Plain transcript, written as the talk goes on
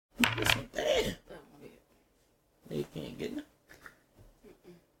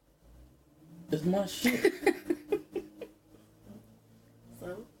just my shit.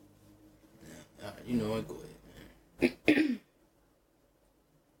 So? You know what? Go ahead,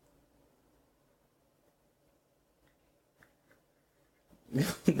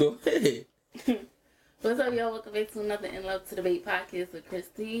 man. Go ahead. What's up, y'all? Welcome back to another In Love to Debate podcast with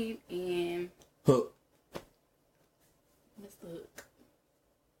Christine and Hook. Mr. Hook.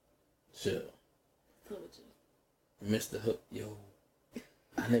 Chill. What's up with you? Mr. Hook. Yo.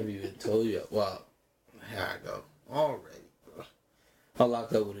 I never even told you. Wow. Here I go. Already, bro. I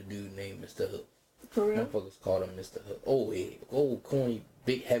locked up with a dude named Mr. Hook. For real? Motherfuckers called him Mr. Hook. Oh, yeah. Old, corny,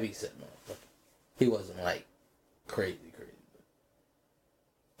 big, heavy set motherfucker. He wasn't like crazy.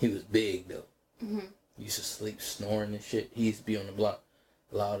 He was big, though. Mm-hmm. He used to sleep snoring and shit. He used to be on the block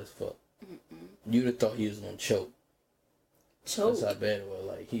loud as fuck. You'd have thought he was gonna choke. Choke? That's how bad it was.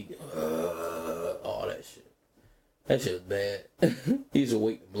 Like, he, all that shit. That shit was bad. He used to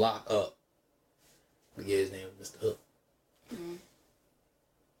wake the block up. But yeah, his name was Mr. Hook.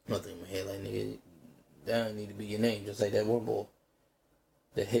 Nothing in my head, like, nigga, that don't need to be your name. Just like that one boy.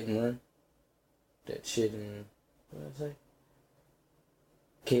 That hit and run. That shit in, what did I say?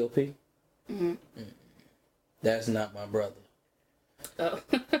 KOP? Mm-hmm. That's not my brother. Oh.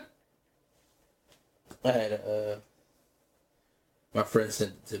 I had my friend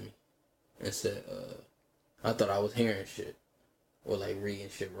sent it to me and said, I thought I was hearing shit or like reading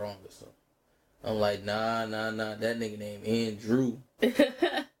shit wrong or something. I'm like, nah, that nigga named Andrew.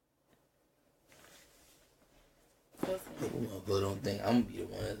 Motherfucker don't think I'm gonna be the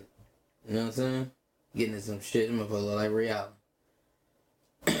one, you know what I'm saying? Getting in some shit, motherfucker like Ray Allen.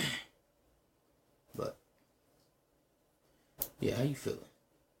 But yeah, how you feeling?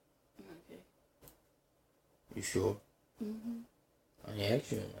 Okay. You sure? Mm-hmm. I ain't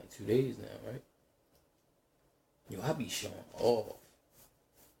asked you in like 2 days now, right? Yo, I be showing off.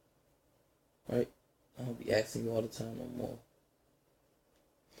 Right? I don't be asking you all the time no more.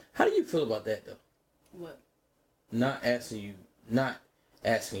 How do you feel about that though? What? Not asking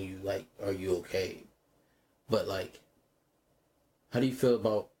you like, are you okay? But like, how do you feel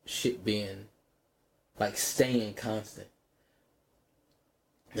about shit being like staying constant?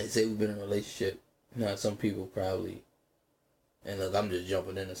 They say we've been in a relationship. Now some people probably, and look, I'm just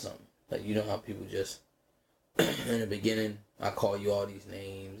jumping into something. Like, you know how people just in the beginning, I call you all these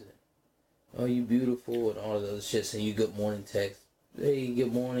names, and, oh, you beautiful, and all of those shit, send you good morning text, hey,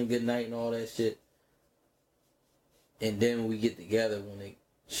 good morning, good night, and all that shit. And then when we get together, when the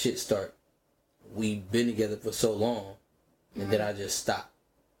shit start, we've been together for so long, and then I just stop.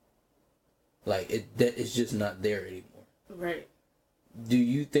 Like, it's just not there anymore. Right. Do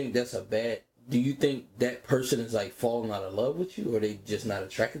you think that's do you think that person is like falling out of love with you, or they just not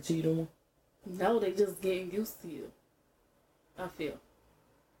attracted to you no more? No, they just getting used to you. I feel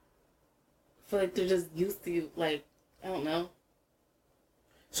like they're just used to you. Like, I don't know.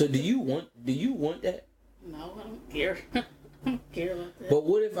 So do you want that? No, I don't care. I don't care about that. But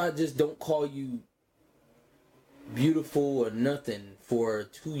what if I just don't call you beautiful or nothing for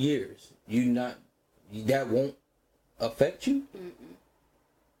 2 years? That won't affect you? Mm-mm.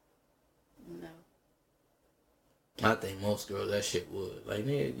 No. I think most girls, that shit would. Like,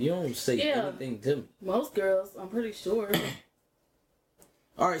 man, you don't say anything to me. Most girls, I'm pretty sure.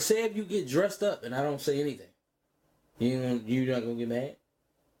 Alright, say if you get dressed up and I don't say anything. You're not gonna get mad?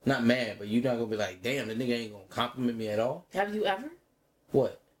 Not mad, but you're not gonna be like, damn, the nigga ain't gonna compliment me at all? Have you ever?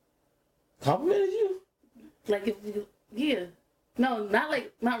 What? Complimented you? Like, if you, yeah. No, not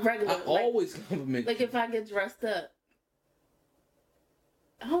regular. I always compliment you. Like, if I get dressed up.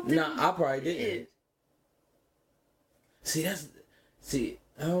 I don't think. Nah, I probably didn't. See, I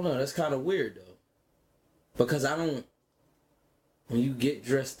don't know. That's kind of weird, though. Because when you get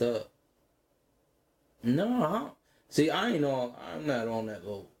dressed up, no, I don't. See, I'm not on that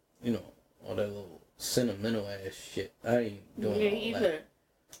little, all that little sentimental ass shit. I ain't doing all either. that.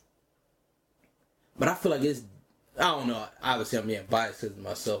 But I feel like I don't know. Obviously, I'm being biased because of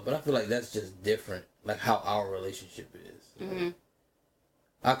myself, but I feel like that's just different, like how our relationship is. Mm-hmm.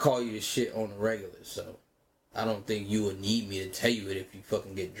 I call you the shit on the regular, so I don't think you would need me to tell you it if you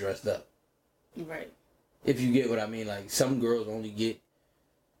fucking get dressed up. Right. If you get what I mean, like some girls only get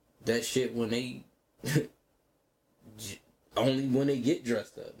that shit when they only when they get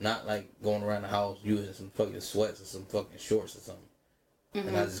dressed up, not like going around the house using some fucking sweats or some fucking shorts or something. Mm-hmm.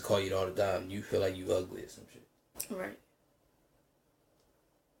 And I just call you all the time. You feel like you ugly or some shit. Right.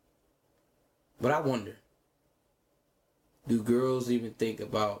 But I wonder, do girls even think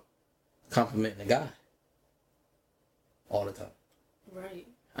about complimenting a guy all the time? Right.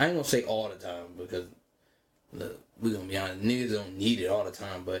 I ain't gonna say all the time because look, we gonna be honest, niggas don't need it all the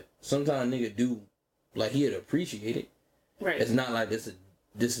time, but sometimes nigga do, like, he'd appreciate it. Right. It's not like this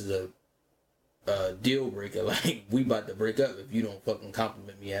is a deal breaker. Like, we about to break up if you don't fucking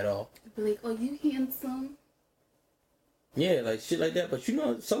compliment me at all. Be like, oh, you handsome. Yeah, like shit like that. But you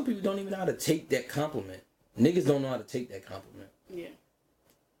know, some people don't even know how to take that compliment. Niggas don't know how to take that compliment. Yeah.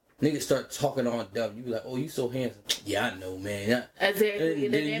 Niggas start talking all dumb. You be like, oh, you so handsome. Yeah, I know, man. Exactly.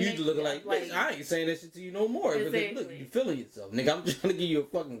 And then you looking like, bitch, I ain't saying that shit to you no more. Exactly. Because look, you feeling yourself. Nigga, I'm trying to give you a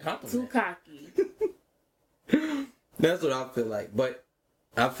fucking compliment. Too cocky. That's what I feel like. But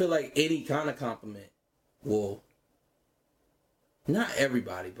I feel like any kind of compliment will, not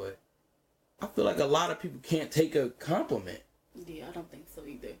everybody, but I feel like a lot of people can't take a compliment. Yeah, I don't think so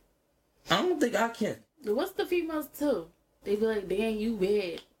either. I don't think I can. What's the females too? They be like, damn, you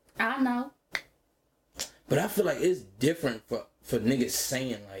bad. I know. But I feel like it's different for niggas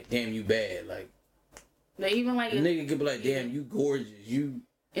saying like, damn, you bad. Like, they even like, a nigga could be like, damn, you gorgeous. You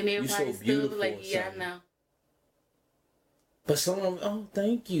and you everybody so still beautiful. be like, yeah, I something. know. But someone, oh,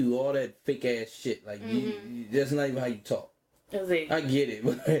 thank you. All that fake ass shit. Like, that's not even how you talk. Exactly. I get it,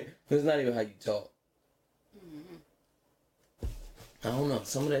 but that's not even how you talk. I don't know.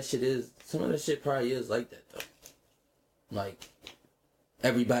 Some of that shit probably is like that though. Like,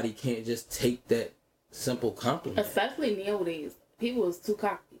 everybody can't just take that simple compliment. Especially nowadays, people is too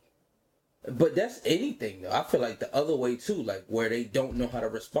cocky. But that's anything though. I feel like the other way too, like where they don't know how to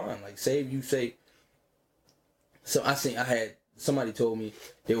respond. Like, say if you say, so I had somebody told me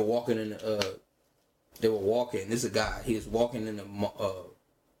they were walking in this is a guy, he was walking in the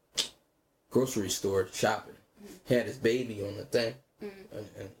grocery store shopping. He had his baby on the thing,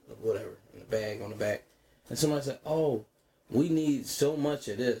 and whatever, in the bag on the back. And somebody said, oh, we need so much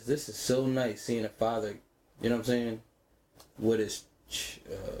of this. This is so nice seeing a father, you know what I'm saying, with his,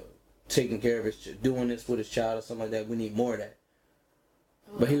 taking care of his, doing this with his child or something like that. We need more of that.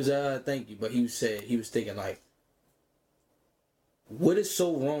 But he was, thank you. But he was thinking like, what is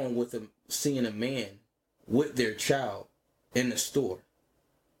so wrong with seeing a man with their child in the store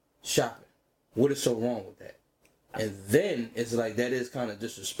shopping? What is so wrong with that? And then it's like, that is kind of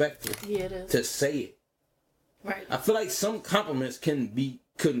disrespectful. Yeah, it is. To say it. Right. I feel like some compliments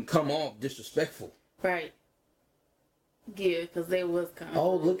couldn't come off disrespectful. Right. Yeah, because they was kind of.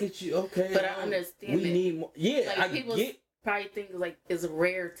 Oh, look at you. Okay. But I understand. We need more. Yeah, like, I people get. probably think like it's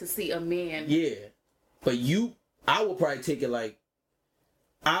rare to see a man. Yeah, but I will probably take it like,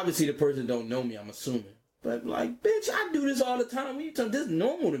 obviously the person don't know me, I'm assuming. But like, bitch, I do this all the time. What you talking? This is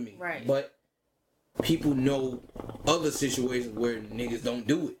normal to me. Right. But people know other situations where niggas don't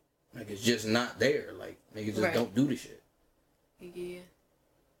do it. Like, it's just not there. Like, niggas just don't do the shit. Yeah.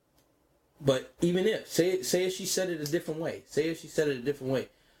 But even if, say if she said it a different way. Say if she said it a different way.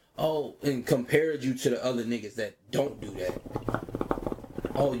 Oh, and compared you to the other niggas that don't do that.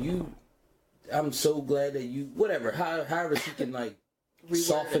 Oh, I'm so glad that you, whatever, however she can like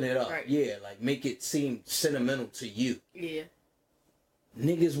soften it up. Right. Yeah, like make it seem sentimental to you. Yeah.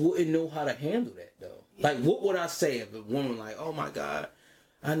 Niggas wouldn't know how to handle that though. Yeah. Like, what would I say if a woman like, oh my God,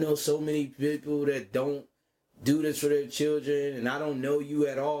 I know so many people that don't do this for their children and I don't know you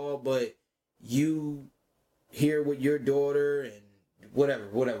at all, but you here with your daughter and whatever.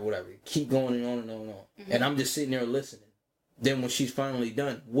 Keep going and on and on and on. Mm-hmm. And I'm just sitting there listening. Then when she's finally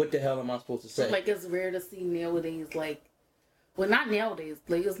done, what the hell am I supposed to say? Like, it's rare to see nowadays, like, well, not nowadays,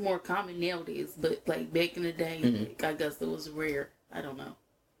 like, it's more common nowadays, but like back in the day, like, I guess it was rare. I don't know.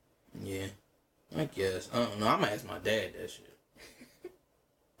 Yeah. I guess. I don't know. I'm gonna ask my dad that shit.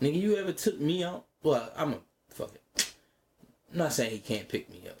 Nigga, you ever took me out? Well, fuck it. I'm not saying he can't pick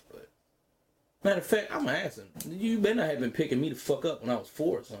me up, but matter of fact, I'm gonna ask him. You better not have been picking me the fuck up when I was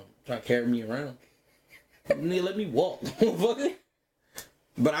 4 or something. Trying to carry me around. Nigga, let me walk. Motherfucker.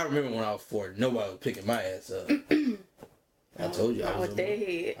 But I remember when I was 4, nobody was picking my ass up. I told you I was.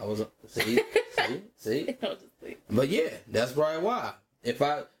 I was. See. But yeah, that's probably why. If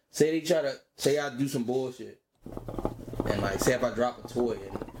I say I do some bullshit, and like say if I drop a toy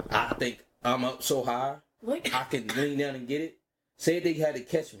and I think I'm up so high, I can lean down and get it. Say they had to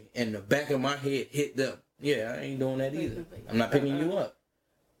catch me and the back of my head hit them. Yeah, I ain't doing that either. I'm not picking you up.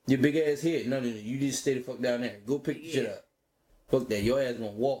 Your big ass head. No. You just stay the fuck down there. Go pick the shit up. Fuck that. Your ass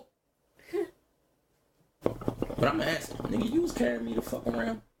gonna walk. But I'm gonna ask him, nigga, you was carrying me the fuck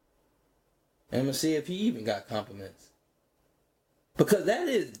around. And I'm gonna see if he even got compliments. Because that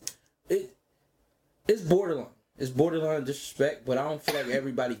is, it's borderline. It's borderline disrespect, but I don't feel like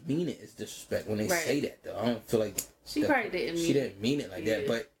everybody mean it as disrespect when they say that, though. I don't feel like... She probably didn't mean it like that,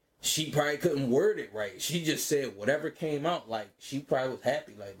 but she probably couldn't word it right. She just said whatever came out, like, she probably was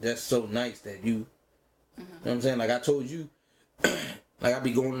happy. Like, that's so nice that you You know what I'm saying? Like I told you, like I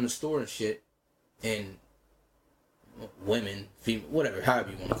be going in the store and shit, and women, female, whatever,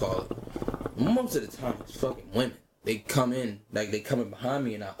 however you want to call it. Most of the time, it's fucking women. They come in, like they come in behind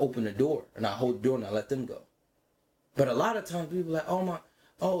me, and I open the door, and I hold the door, and I let them go. But a lot of times, people are like,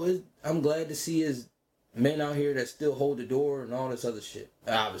 I'm glad to see his men out here that still hold the door and all this other shit.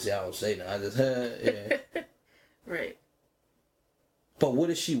 Obviously, I don't say that. I just, yeah. Right. But what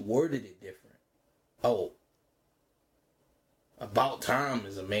if she worded it different? Oh, about time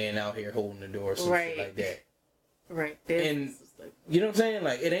is a man out here holding the door or some shit like that. Right. And you know what I'm saying?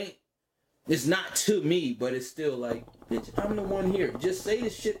 Like, it's not to me, but it's still like, bitch, I'm the one here. Just say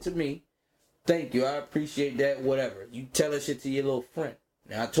this shit to me. Thank you. I appreciate that. Whatever. You tell that shit to your little friend.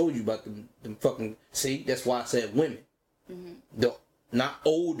 Now, I told you about them fucking, see, that's why I said women. Mm-hmm. Not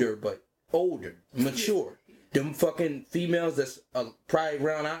older, but older, mature. Them fucking females that's probably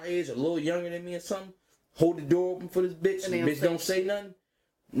around our age, a little younger than me or something, hold the door open for this bitch, and the bitch don't say nothing.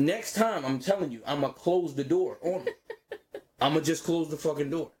 Next time, I'm telling you, I'm going to close the door on her. I'm going to just close the fucking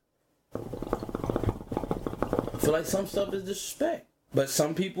door. I feel like some stuff is disrespect. But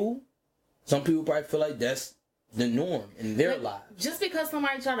some people probably feel like that's the norm in their lives. Just because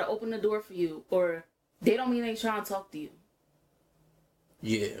somebody try to open the door for you, or they don't mean they trying to talk to you.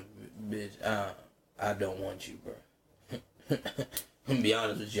 Yeah, bitch, I don't want you, bro. I'm gonna be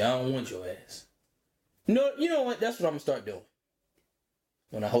honest with you, I don't want your ass. No, you know what? That's what I'm gonna start doing.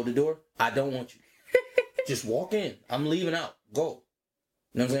 When I hold the door, I don't want you. Just walk in. I'm leaving out. Go.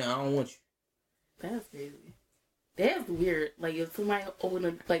 You know what I'm saying? I don't want you. That's crazy. That's weird. Like if somebody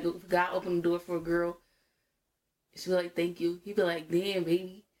if a guy opened the door for a girl, she be like, "Thank you." He be like, "Damn,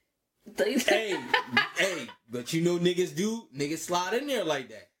 baby." hey, but you know niggas slide in there like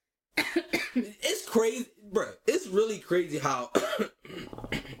that. It's crazy, bro. It's really crazy how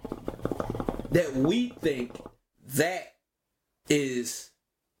that we think that is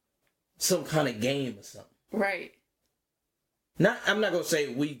some kind of game or something. Right. I'm not gonna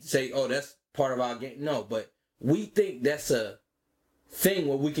say we say, oh, that's part of our game. No, but we think that's a thing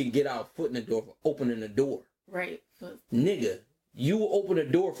where we can get our foot in the door for opening the door. Right. Nigga, you will open the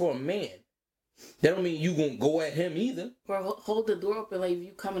door for a man. That don't mean you gonna go at him either. Or hold the door open like if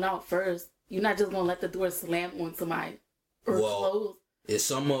you coming out first. You're not just gonna let the door slam on somebody or close. It's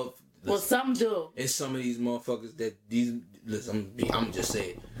some of. Well, some do. It's some of these motherfuckers that listen, I'm just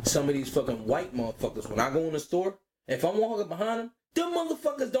saying. Some of these fucking white motherfuckers. When I go in the store, if I'm walking behind them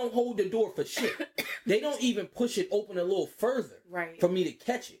motherfuckers don't hold the door for shit. They don't even push it open a little further. Right. For me to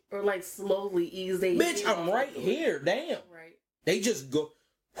catch it. Or like slowly ease they. Bitch, I'm right here. Damn. Right. They just go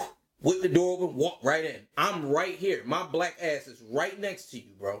with the door open, walk right in. I'm right here. My black ass is right next to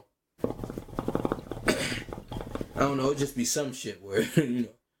you, bro. I don't know. It just be some shit where, you know,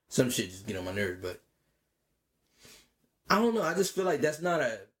 some shit just get on my nerves, but I don't know. I just feel like that's not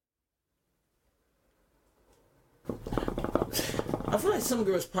a. I feel like some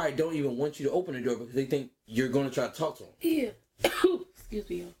girls probably don't even want you to open the door because they think you're going to try to talk to them. Yeah. Excuse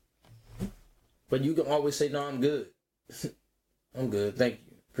me. But you can always say, no, I'm good. I'm good. Thank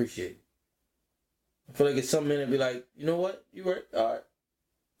you. Appreciate it. I feel like it's some men that be like, you know what? You right. All right.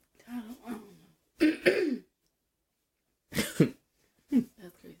 I don't know.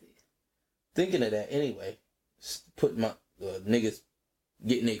 That's crazy. Thinking of that anyway, putting my niggas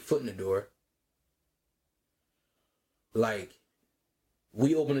getting their foot in the door. Like,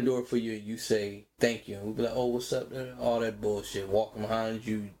 we open the door for you and you say thank you. And we be like, oh, what's up there? All that bullshit. Walking behind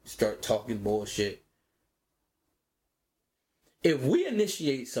you, start talking bullshit. If we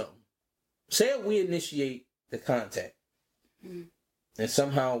initiate something, say we initiate the contact, and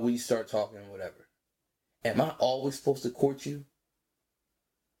somehow we start talking whatever, am I always supposed to court you?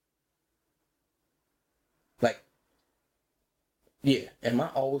 Like, yeah, am I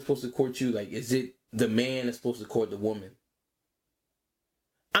always supposed to court you? Like, is it the man that's supposed to court the woman?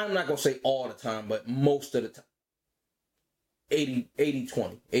 I'm not going to say all the time, but most of the time. 80,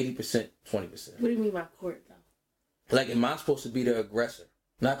 20. 80%, 20%. What do you mean by court, though? Like, am I supposed to be the aggressor?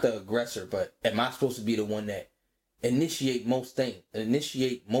 Not the aggressor, but am I supposed to be the one that initiate most of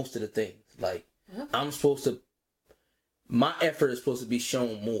the things? Like, I'm supposed to, my effort is supposed to be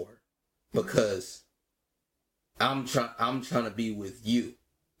shown more because I'm trying to be with you.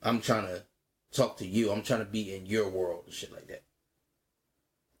 I'm trying to talk to you. I'm trying to be in your world and shit like that.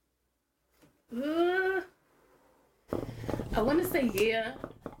 I want to say yeah,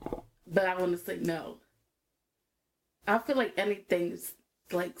 but I want to say no. I feel like anything's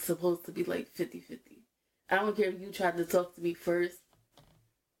like supposed to be like 50-50. I don't care if you tried to talk to me first,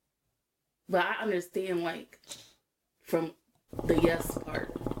 but I understand like from the yes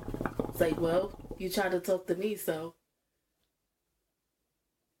part. It's like, well, you tried to talk to me, so.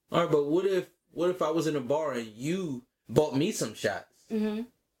 All right, but what if I was in a bar and you bought me some shots? Mm-hmm.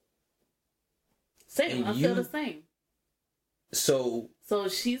 Same. I feel the same. So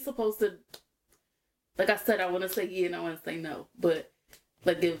she's supposed to, like I said, I want to say yeah and I want to say no. But,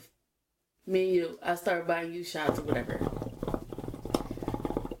 like, if me and you, I start buying you shots or whatever,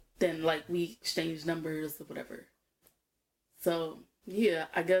 then, like, we exchange numbers or whatever. So, yeah,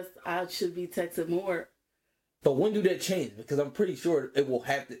 I guess I should be texting more. But when do that change? Because I'm pretty sure it will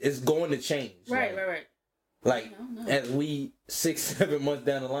have to, it's going to change. Right. Like, as we 6-7 months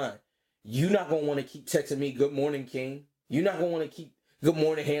down the line, you're not going to want to keep texting me, good morning, King. You're not going to want to keep, good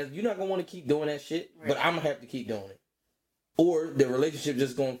morning, hands. You're not going to want to keep doing that shit. Right. But I'm going to have to keep doing it. Or the relationship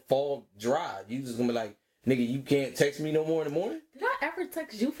just going to fall dry. You just going to be like, nigga, you can't text me no more in the morning? Did I ever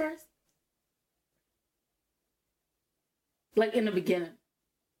text you first? Like in the beginning?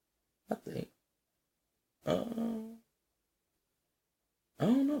 I think. I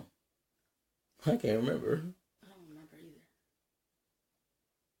don't know. I can't remember. I don't remember either.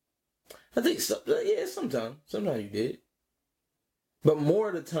 I think so. Yeah, sometimes. Sometimes you did. But more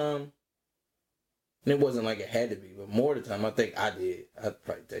of the time, and it wasn't like it had to be, but more of the time, I think I did. I'd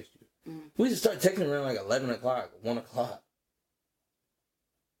probably text you. Mm. We just start texting around like 11 o'clock, 1 o'clock.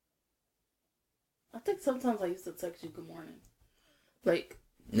 I think sometimes I used to text you good morning. Like.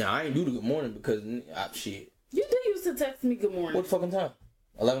 No, I ain't do the good morning because shit. You did used to text me good morning. What fucking time?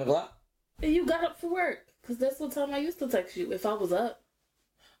 11 o'clock? And you got up for work. Because that's what time I used to text you if I was up.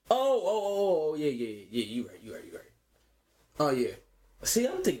 Oh, yeah, you right. Oh, yeah. See,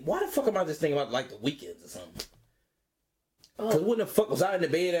 I'm thinking, why the fuck am I just thinking about like the weekends or something? Because when the fuck was I in the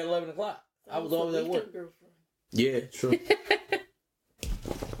bed at 11 o'clock? I was always at work. Girlfriend. Yeah, true.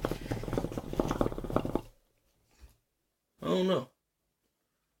 I don't know.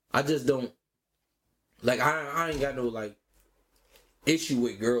 I just don't, like, I ain't got no, like, issue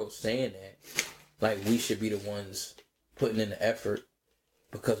with girls saying that. Like, we should be the ones putting in the effort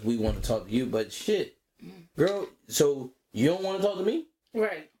because we want to talk to you. But shit, girl, so you don't want to talk to me?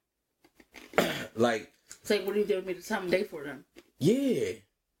 Right. Like. Say, what are you giving me the time of day for them? Yeah.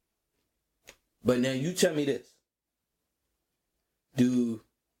 But now you tell me this. Do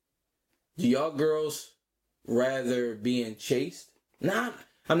y'all girls rather being chased? Nah,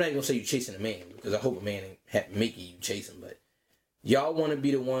 I'm not even going to say you chasing a man because I hope a man ain't making you chase him, but y'all want to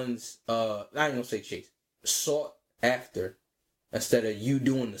be the ones, I ain't going to say chase, sought after instead of you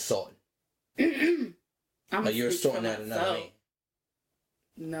doing the sorting. Like you're sorting out another man.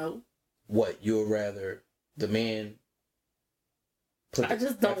 No. What, you'd rather the man put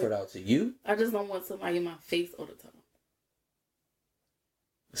the effort out to you? I just don't want somebody in my face all the time.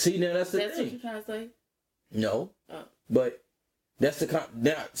 See, now that's the thing. That's what you're trying to say? No. Oh. But that's the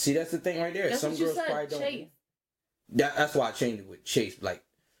now. See, that's the thing right there. That's some girls probably don't. Chase. That's why I changed it with chase.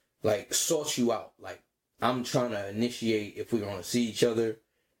 Like sort you out. Like I'm trying to initiate if we're gonna see each other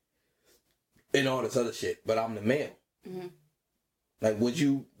and all this other shit. But I'm the male. Mm-hmm. Like, would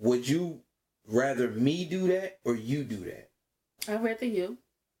you rather me do that or you do that? I'd rather you.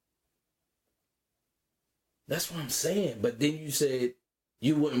 That's what I'm saying. But then you said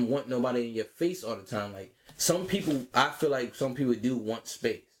you wouldn't want nobody in your face all the time. Like, some people, I feel like some people do want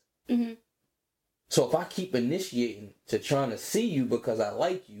space. Mm-hmm. So if I keep initiating to trying to see you because I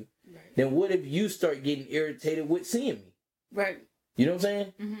like you, right, then what if you start getting irritated with seeing me? Right. You know what I'm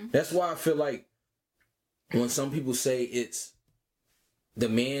saying? Mm-hmm. That's why I feel like when some people say it's the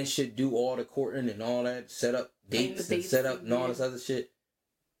man should do all the courting and all that, set up dates and set up and all this other shit.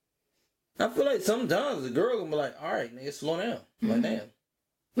 I feel like sometimes the girl gonna be like, all right, nigga, slow down. Mm-hmm. Like, damn.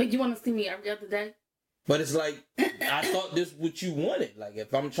 Like, you want to see me every other day? But it's like, I thought this what you wanted. Like,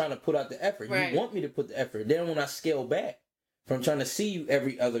 if I'm trying to put out the effort, right, you want me to put the effort. Then when I scale back from trying to see you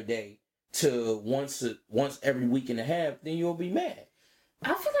every other day to once every week and a half, then you'll be mad.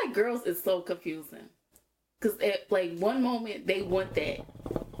 I feel like girls is so confusing. Because, like, one moment they want that.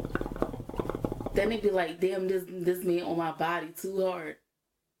 Then they be like, damn, this man on my body too hard.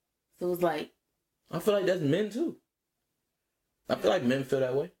 So it's like. I feel like that's men too. I feel like men feel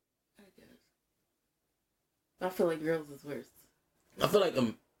that way. I guess. I feel like girls is worse. I feel like,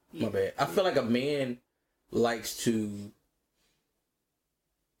 my bad. I feel like a man likes to.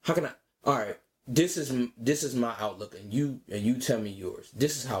 How can I? All right. This is my outlook, and you tell me yours.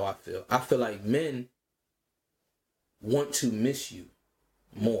 This is how I feel. I feel like men want to miss you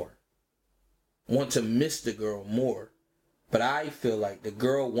more. Want to miss the girl more. But I feel like the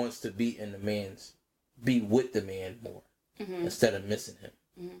girl wants to be with the man more. Mm-hmm. Instead of missing him.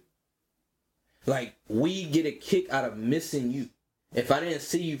 Mm-hmm. Like, we get a kick out of missing you. If I didn't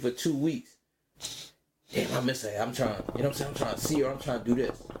see you for 2 weeks, damn, I miss her. I'm trying, you know what I'm saying? I'm trying to see her. I'm trying to do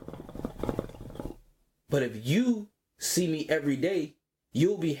this. But if you see me every day,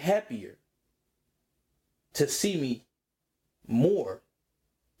 you'll be happier to see me more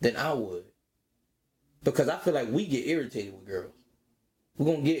than I would. Because I feel like we get irritated with girls. We're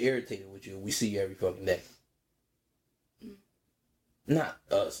going to get irritated with you if we see you every fucking day. Not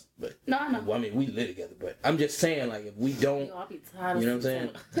us, but... No, I know. Well, I mean, we live together, but I'm just saying, like, if we don't... Yo, I'll be tired of you know what I'm saying?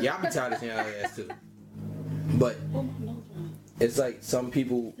 Yeah, I'll be tired of seeing our ass, too. But it's like some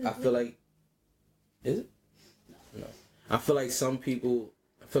people, I feel like... Is it? No. I feel like some people...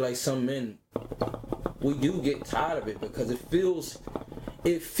 I feel like some men... We do get tired of it because it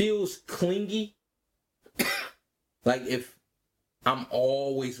feels clingy. Like if I'm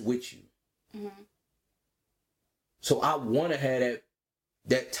always with you. Mm-hmm. So I want to have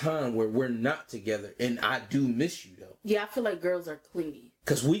that time where we're not together, and I do miss you though. Yeah, I feel like girls are clingy.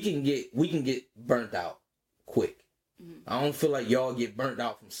 Cause we can get burnt out quick. Mm-hmm. I don't feel like y'all get burnt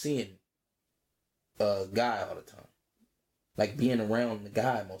out from seeing a guy all the time. Like being around the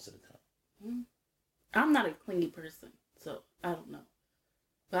guy most of the time. Mm-hmm. I'm not a clingy person, so I don't know.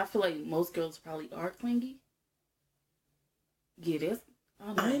 But I feel like most girls probably are clingy. Yeah, that's...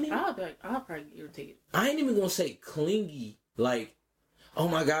 I'll probably get irritated. I ain't even gonna say clingy, like, oh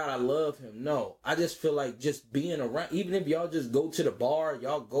my God, I love him. No, I just feel like just being around, even if y'all just go to the bar,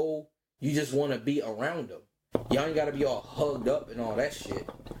 you just want to be around them. Y'all ain't gotta be all hugged up and all that shit.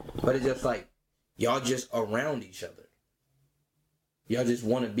 But it's just like, y'all just around each other. Y'all just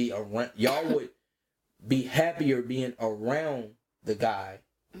want to be around, y'all would be happier being around the guy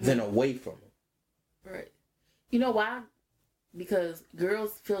than away from him. Right. You know why? Because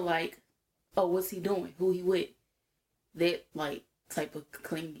girls feel like, oh, what's he doing? Who he with? That, like, type of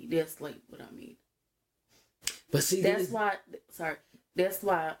clingy. That's, like, what I mean. But see, that's why, what's all this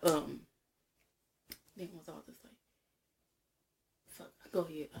like? Fuck, go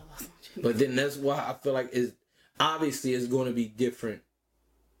ahead. I lost my train. But then that's why I feel like it's going to be different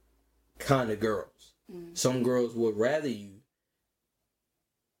kind of girls. Mm. Some girls would rather you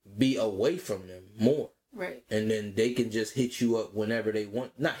be away from them more. Right. And then they can just hit you up whenever they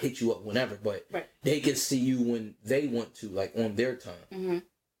want. Not hit you up whenever, but right. They can see you when they want to, like on their time. Mm-hmm.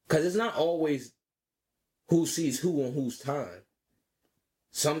 Because it's not always who sees who on whose time.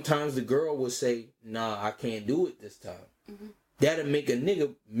 Sometimes the girl will say, nah, I can't do it this time. Mm-hmm. That'll make a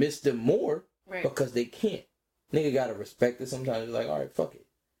nigga miss them more right. Because they can't. Nigga gotta respect it. Sometimes you're like, all right, fuck it.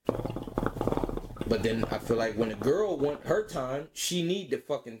 But then I feel like when a girl want her time, she need the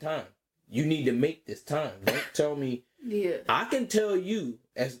fucking time. You need to make this time. Don't tell me. Yeah. I can tell you,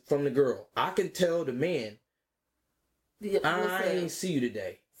 as from the girl, I can tell the man, yeah, I ain't see you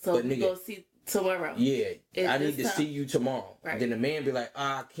today. So but nigga, go see tomorrow. Yeah. I need to see you tomorrow. Right. Then the man be like,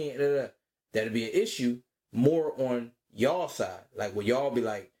 I can't. That'll be an issue more on y'all side. Like, where y'all be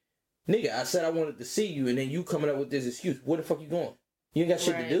like, nigga, I said I wanted to see you, and then you coming up with this excuse. Where the fuck you going? You ain't got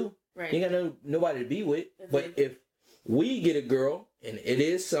shit to do. Right. You ain't got nobody to be with. That's but if we get a girl, and it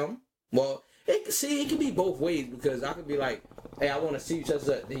is some, well, it can be both ways, because I could be like, hey, I want to see each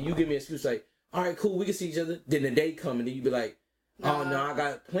other. Then you give me an excuse like, all right, cool, we can see each other. Then the day come, and then you be like, oh, no, I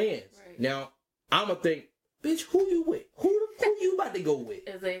got plans. Right. Now, I'm going to think, bitch, who you with? Who you about to go with?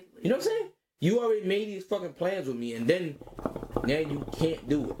 Exactly. You know what I'm saying? You already made these fucking plans with me, and then now you can't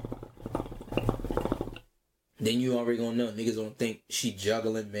do it. Then you already gonna know. Niggas gonna think she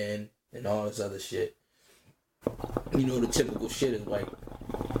juggling men and all this other shit. You know, the typical shit is like,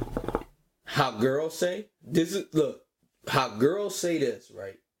 how girls say, how girls say this,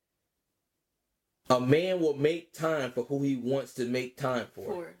 right? A man will make time for who he wants to make time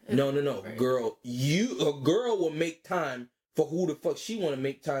for. No. Right. Girl, a girl will make time for who the fuck she want to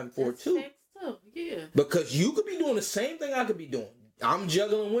make time for. That's too. Yeah. Because you could be doing the same thing I could be doing. I'm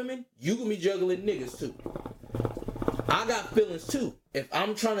juggling women, you can be juggling niggas too. I got feelings too. If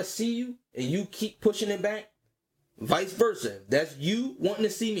I'm trying to see you and you keep pushing it back, vice versa. If that's you wanting to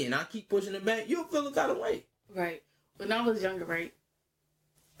see me and I keep pushing it back, you'll feel the kind of way. Right. When I was younger, right?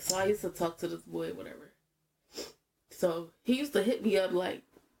 So I used to talk to this boy, whatever. So he used to hit me up like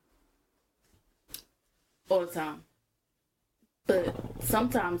all the time. But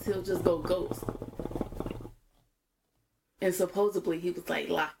sometimes he'll just go ghost. And supposedly he was like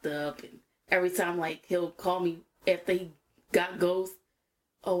locked up, and every time like he'll call me after he got ghost.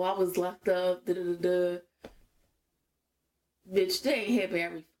 Oh, I was locked up. Da-da-da-da. Bitch, that ain't happen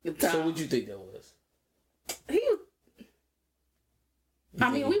every time. So what you think that was? We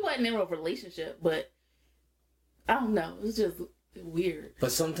wasn't in a relationship, but I don't know. It was just weird.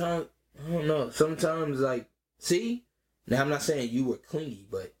 But sometimes, I don't know. Sometimes, like, see? Now, I'm not saying you were clingy,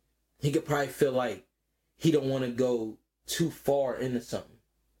 but he could probably feel like he don't want to go too far into something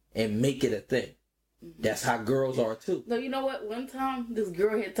and make it a thing. Mm-hmm. That's how girls are too. No, you know what? One time, this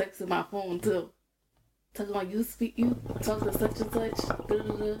girl had texted my phone too. Talking about you talk to such and such.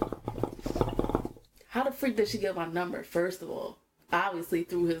 Da-da-da. How the freak did she get my number? First of all, obviously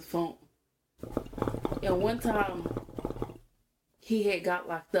through his phone. And one time, he had got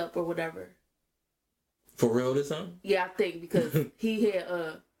locked up or whatever. For real this time? Yeah, I think because he had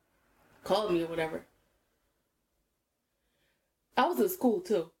called me or whatever. I was in school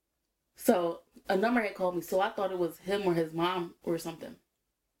too. So a number had called me. So I thought it was him or his mom or something.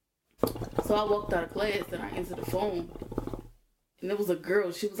 So I walked out of class and I answered the phone. And it was a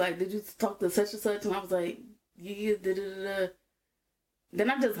girl. She was like, did you talk to such and such? And I was like, yeah, da-da-da-da. Then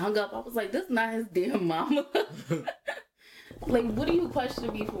I just hung up. I was like, this is not his damn mama. Like, what are you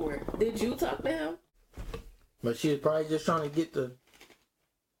questioning me for? Did you talk to him? But she was probably just trying to get the,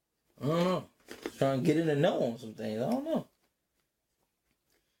 I don't know, trying to get in the know on some things. I don't know.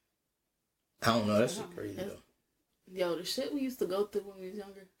 That shit crazy though. Yo, the shit we used to go through when we was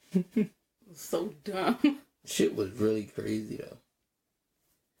younger was so dumb. Shit was really crazy though.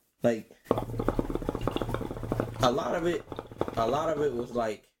 Like, a lot of it was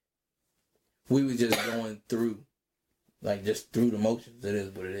like, we was just going through, like just through the motions. It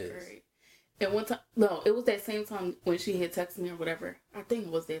is what it is. Right. And one time, no, it was that same time when she had texted me or whatever. I think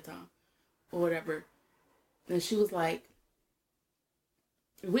it was that time or whatever. And she was like,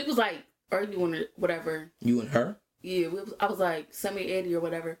 we was like arguing or whatever. You and her? Yeah, I was like, send me Eddie or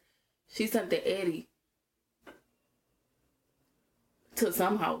whatever. She sent the Eddie to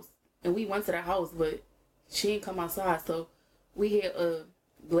some house. And we went to the house, but she didn't come outside. So we had a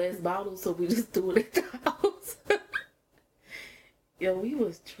glass bottle, so we just threw it at the house. Yo, we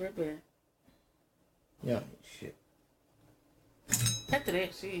was tripping. Yeah, shit. After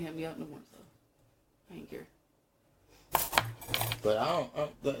that, she didn't hit me up no more, so I ain't care. But I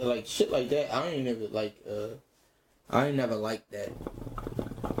don't like shit like that. I ain't never like I ain't never liked that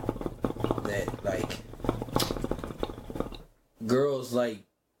like girls like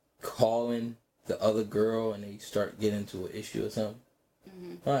calling the other girl and they start getting into an issue or something.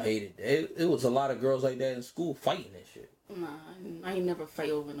 Mm-hmm. I hated that. It was a lot of girls like that in school fighting and shit. Nah, I ain't never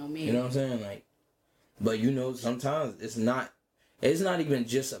fight over no man. You know what I'm saying? Like, but you know, sometimes it's not even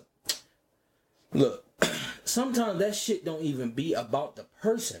just a look. Sometimes that shit don't even be about the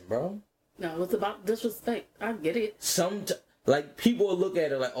person, bro. No, it's about disrespect. I get it. Like, people will look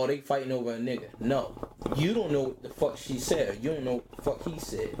at it like, oh, they fighting over a nigga. No. You don't know what the fuck she said. You don't know what the fuck he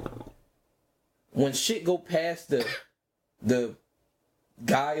said. When shit go past the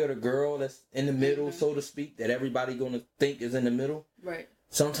guy or the girl that's in the middle, mm-hmm. so to speak, that everybody gonna think is in the middle. Right.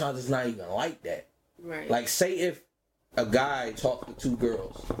 Sometimes it's not even like that. Right. Like, say if a guy talked to two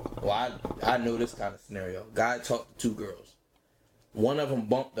girls. Well, I know this kind of scenario. Guy talked to two girls. One of them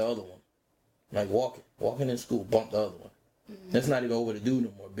bumped the other one. Like walking in school, bumped the other one. Mm-hmm. That's not even over the dude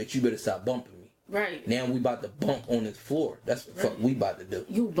no more. Bitch, you better stop bumping me. Right. Now we about to bump on this floor. That's what the fuck we about to do.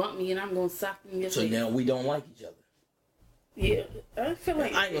 You bump me and I'm gonna sock you in your face. So now we don't like each other. Yeah, I feel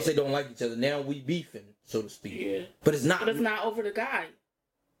like I ain't gonna say don't like each other. Now we beefing, so to speak. Yeah. But it's not. But it's not over the guy.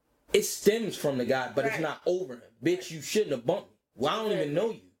 It stems from the guy, but it's not over him. Bitch, you shouldn't have bumped me. Well, I don't even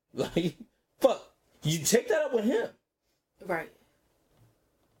know you. Like, fuck. You take that up with him. Right.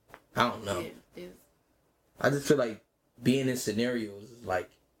 I don't know. Yeah, I just feel like being in scenarios is like,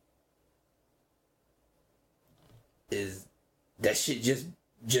 is that shit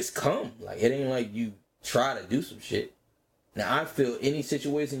just come. Like, it ain't like you try to do some shit. Now, I feel any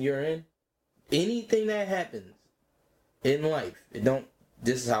situation you're in, anything that happens in life,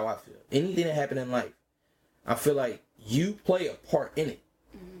 this is how I feel. Anything that happened in life, I feel like you play a part in it.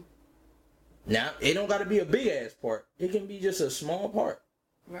 Mm-hmm. Now, it don't got to be a big ass part. It can be just a small part.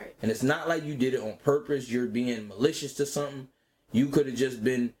 Right. And it's not like you did it on purpose. You're being malicious to something. You could have just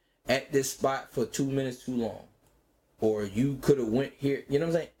been at this spot for 2 minutes too long. Or you could have went here. You know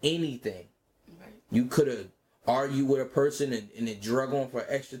what I'm saying? Anything. Right. You could have argued with a person and it drug on for an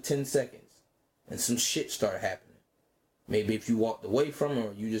extra 10 seconds. And some shit started happening. Maybe if you walked away from it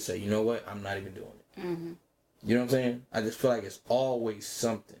or you just say, you know what? I'm not even doing it. Mm-hmm. You know what I'm saying? I just feel like it's always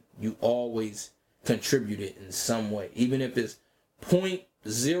something. You always contributed in some way. Even if it's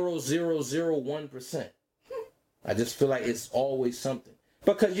 0.0001%. I just feel like it's always something.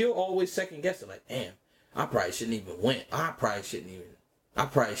 Because you're always second guessing. Like, damn, I probably shouldn't even went. I probably shouldn't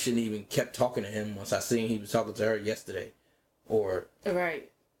even kept talking to him once I seen he was talking to her yesterday. Or, right.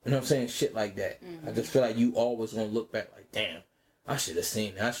 You know what I'm saying? Shit like that. Mm-hmm. I just feel like you always gonna look back like, damn, I should have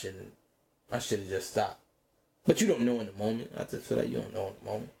seen it. I should have just stopped. But you don't know in the moment. I just feel like you don't know in the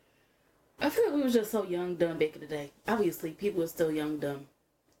moment. I feel like we was just so young, dumb back in the day. Obviously, people are still young, dumb.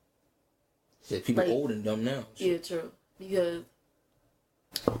 Shit, people old and dumb now. Yeah, true. Because,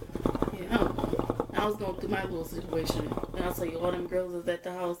 yeah, I don't know. I was going through my little situation. And I saw you, all them girls was at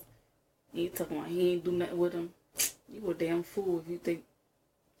the house. You talking about he ain't do nothing with them. You a damn fool if you think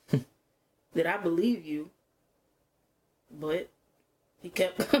that I believe you. But he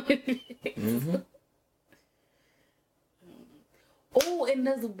kept coming. Mm-hmm. Oh, and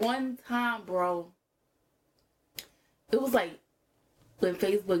there's one time, bro. It was like when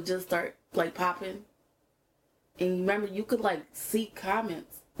Facebook just started like popping. And you remember you could like see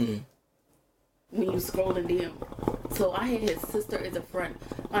comments when you scrolling down. So I had his sister as a friend.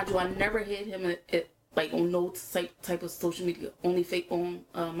 Mind you, I never had him at like on no type of social media, only on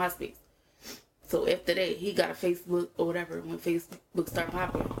MySpace. So after that, he got a Facebook or whatever when Facebook started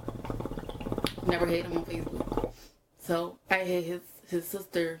popping. Never had him on Facebook. So I had his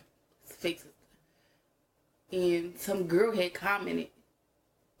sister, his fake sister, and some girl had commented,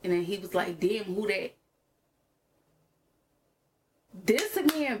 and then he was like, "Damn, who that?" This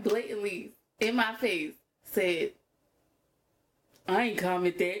man blatantly in my face said, "I ain't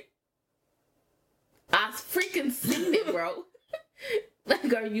comment that." I freaking seen it, bro.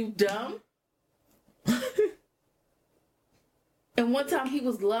 Like, are you dumb? And one time he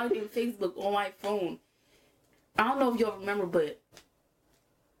was logged in Facebook on my phone. I don't know if y'all remember, but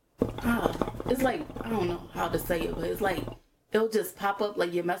it's like, I don't know how to say it, but it's like it'll just pop up,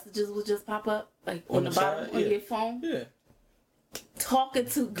 like your messages will just pop up, like on the bottom of your phone. Yeah. Talking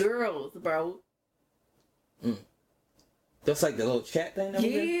to girls, bro. That's like the little chat thing that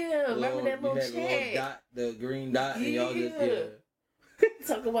remember that little chat? Little dot, the green dot, and y'all just,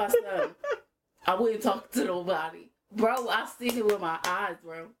 Talk about stuff. I wouldn't talk to nobody. Bro, I seen it with my eyes,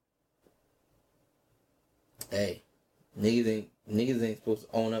 bro. Hey, niggas ain't supposed to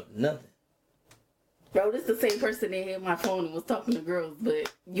own up to nothing. Bro, this the same person that had my phone and was talking to girls,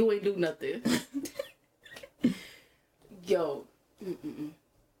 but you ain't do nothing. Yo.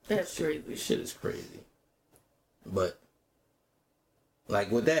 That's crazy. This shit is crazy. But, like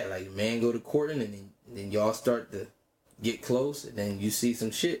with that, like man go to courting and then y'all start to get close and then you see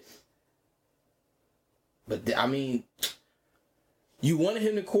some shit. But, I mean, you wanted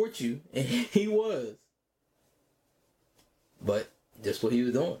him to court you and he was. But that's what he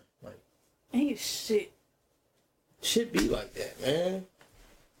was doing. Like, ain't shit. Shit be like that, man.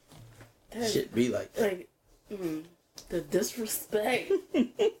 Shit be like that. Like, the disrespect.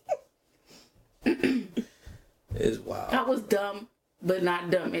 It's wild. I was dumb, but not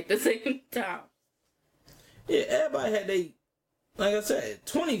dumb at the same time. Yeah, everybody had like I said,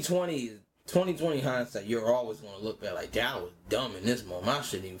 2020 hindsight, you're always going to look back like, damn, I was dumb in this moment. I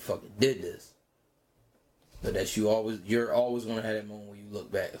shouldn't even fucking did this. But that you're always going to have that moment where you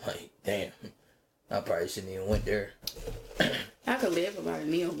look back like, damn, I probably shouldn't even went there. I could laugh about it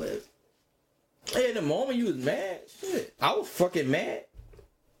now, but... Hey, in the moment you was mad, shit, I was fucking mad.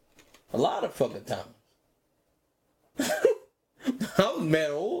 A lot of fucking times. I was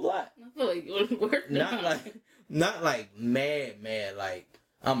mad a whole lot. I feel like you're worse. Not like mad, like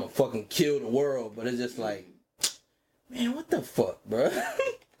I'ma fucking kill the world, but it's just like, man, what the fuck, bro?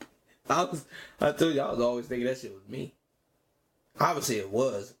 I told you I was always thinking that shit was me. Obviously it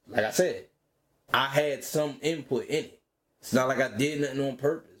was. Like I said, I had some input in it. It's not like I did nothing on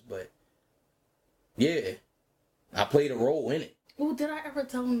purpose, but yeah, I played a role in it. Oh, did I ever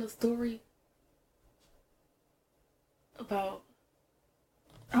tell him the story about...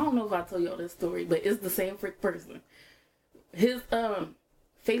 I don't know if I told y'all this story, but it's the same freak person. His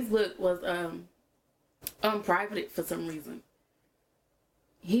Facebook was unprivated for some reason.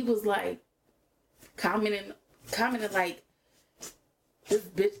 He was like commenting like, this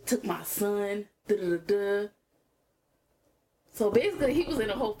bitch took my son, da-da-da-da. So basically he was in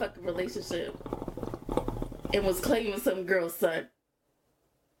a whole fucking relationship and was claiming some girl's son.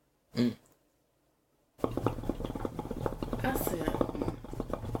 I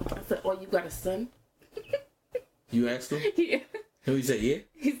said, oh, you got a son? You asked him? Yeah. And he said, yeah?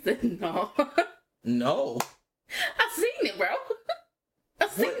 He said, no. No. I seen it, bro. I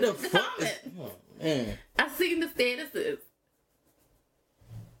seen What the fuck? Oh, man. I seen the statuses.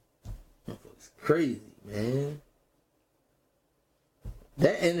 It's crazy, man.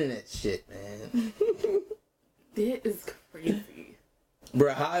 That internet shit, man. That is crazy.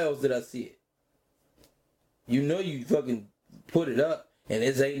 Bruh, how else did I see it? You know you fucking put it up, and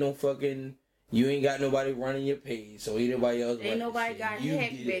this ain't no fucking... You ain't got nobody running your page, so ain't nobody else... Ain't nobody got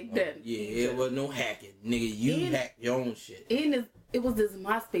hacked back then. Yeah, it was no hacking. Nigga, you hacked your own shit. And it was this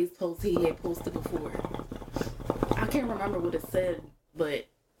MySpace post he had posted before. I can't remember what it said, but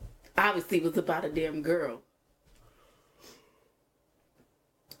obviously it was about a damn girl.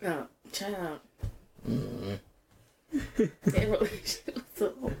 Oh, child. Mm-hmm. That relationship was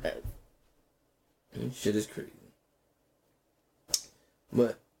so bad. Shit is crazy.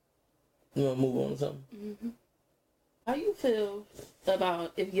 But, you want to move on to something? Mm-hmm. How you feel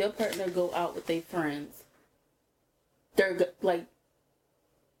about if your partner go out with their friends? They're like,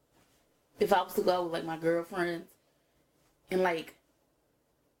 if I was to go out with like my girlfriends, and like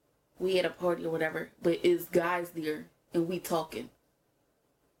we at a party or whatever, but it's guys there and we talking,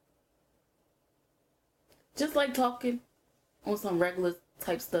 just like talking on some regular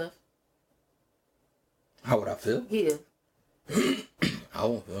type stuff. How would I feel? Yeah. I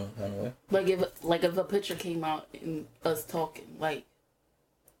won't feel any kind of way. Like if a picture came out and us talking, like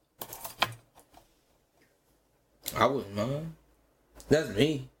I wouldn't mind. That's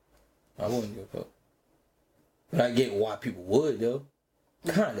me. I wouldn't give a fuck. But I get why people would though.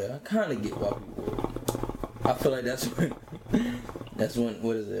 I kinda get why people would. I feel like that's when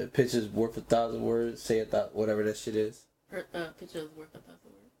what is it? Pictures worth 1,000 words. Say whatever that shit is. Pictures worth 1,000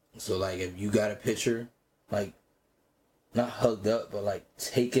 words. So like if you got a picture, like not hugged up, but like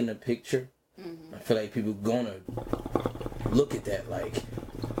taking a picture, I feel like people gonna look at that like,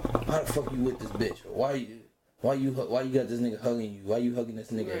 why the fuck you with this bitch? Or why you got this nigga hugging you? Why you hugging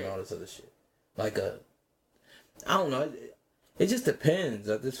this nigga and all this other shit? Like I don't know. It just depends.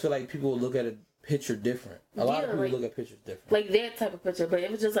 I just feel like people will look at a picture different. A lot of people look at pictures different. Like that type of picture, but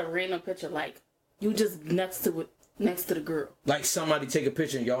if it's just a random picture, like you just next to the girl. Like somebody take a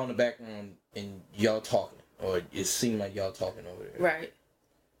picture and y'all in the background and y'all talking. Or it seemed like y'all talking over there. Right.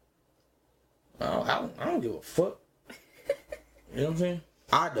 I don't give a fuck. You know what I'm saying?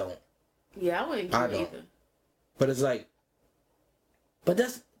 I don't. Yeah, I wouldn't care either. But it's like, but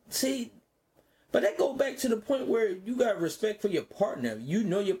that goes back to the point where you got respect for your partner. You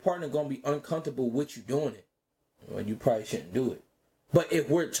know your partner gonna be uncomfortable with you doing it. Well, you probably shouldn't do it. But if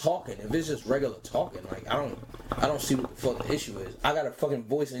we're talking, if it's just regular talking, like I don't see what the fuck the issue is. I got a fucking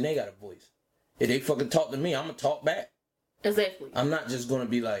voice and they got a voice. If they fucking talk to me, I'm gonna talk back. Exactly. I'm not just gonna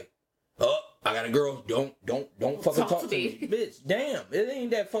be like, oh, I got a girl. Don't fucking talk to me. Bitch, damn, it ain't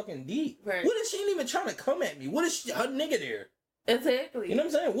that fucking deep. Right. What if she ain't even trying to come at me? What if her nigga there? Exactly. You know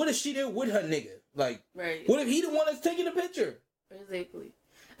what I'm saying? What if she there with her nigga? Like, right. What if he the one that's taking the picture? Exactly.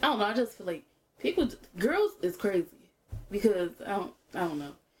 I don't know. I just feel like girls is crazy because I don't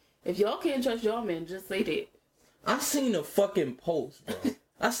know. If y'all can't trust y'all men, just say that. I seen a fucking post, bro.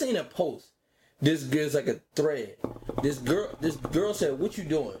 I seen a post. This girl's like a thread. This girl said, "What you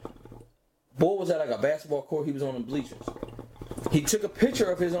doing?" Boy was at like a basketball court. He was on the bleachers. He took a picture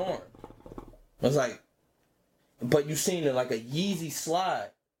of his arm. I was like, but you seen it like a Yeezy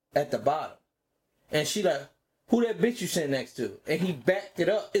slide at the bottom. And she like, who that bitch you sitting next to? And he backed it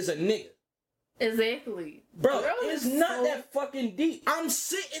up. It's a nigga. Exactly. Bro, it's not that fucking deep. I'm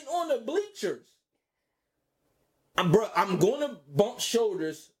sitting on the bleachers. I'm going to bump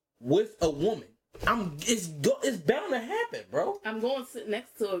shoulders with a woman. It's bound to happen, bro. I'm going to sit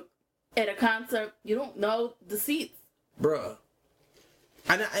next to her at a concert. You don't know the seats. Bruh.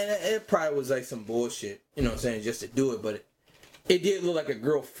 And it probably was like some bullshit, you know what I'm saying, just to do it, but it did look like a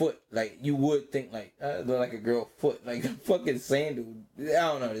girl foot. Like, you would think, like, it looked like a girl foot. Like, a fucking sandal. I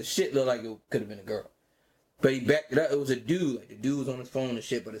don't know, the shit looked like it could have been a girl. But he backed it up. It was a dude. Like, the dude was on his phone and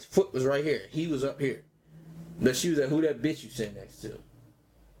shit, but his foot was right here. He was up here. But she was like, who that bitch you sitting next to?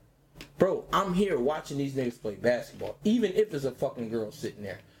 Bro, I'm here watching these niggas play basketball, even if it's a fucking girl sitting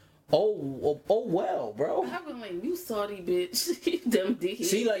there. Oh well, bro. I've been like, you salty bitch. Dumb dick.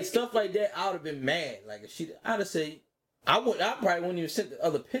 See, like, stuff like that, I would have been mad. Like, if I'd have said, I probably wouldn't even send the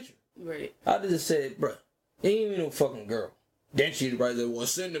other picture. Right. I'd have just said, bruh, it ain't even no fucking girl. Then she'd probably say, well,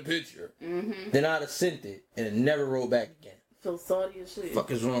 send the picture. Mm-hmm. Then I'd have sent it, and it never rolled back again. Feel salty as shit.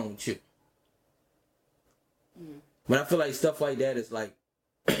 Fuck is wrong with you? But I feel like stuff like that is like,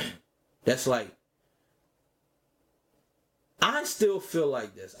 that's like, I still feel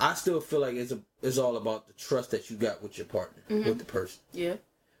like this. I still feel like it's all about the trust that you got with your partner, with the person. Yeah.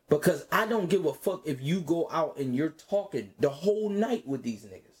 Because I don't give a fuck if you go out and you're talking the whole night with these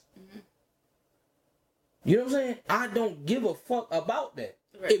niggas. Mm-hmm. You know what I'm saying? I don't give a fuck about that.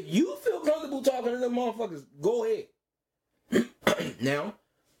 Right. If you feel comfortable talking to them motherfuckers, go ahead. Now,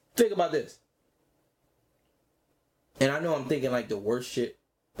 think about this. And I know I'm thinking like the worst shit,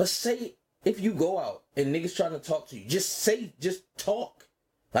 but say if you go out and niggas trying to talk to you, just talk.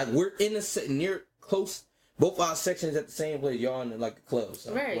 Like, we're in a near close, both our sections at the same place, y'all in like a club,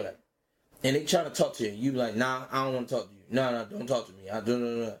 so right. Whatever. And they trying to talk to you, and you like, nah, I don't want to talk to you. No, don't talk to me. I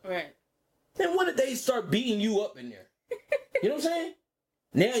don't. Right. Then what if they start beating you up in there? You know what I'm saying?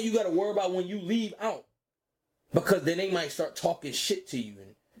 Now you got to worry about when you leave out. Because then they might start talking shit to you.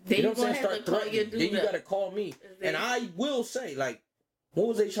 And, then you know what I'm saying? Start threatening. Then you got to call me. And I will say, like, what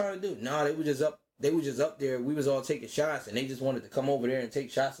was they trying to do? Nah, they were just up there. We was all taking shots, and they just wanted to come over there and take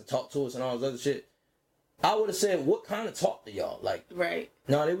shots and talk to us and all this other shit. I would have said, what kind of talk to y'all? Like, right.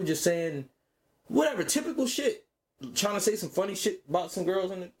 No, they were just saying, whatever, typical shit. Trying to say some funny shit about some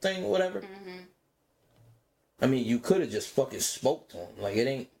girls in the thing or whatever. Mm-hmm. I mean, you could have just fucking spoke to them. Like, it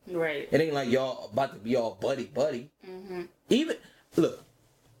ain't like y'all about to be all buddy. Mm-hmm. Even, look,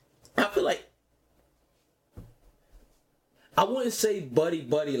 I feel like, I wouldn't say buddy,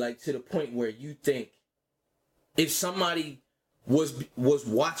 like to the point where you think if somebody was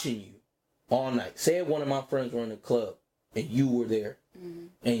watching you all night, say if one of my friends were in the club and you were there, mm-hmm.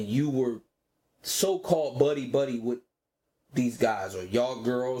 and you were so-called buddy with these guys or y'all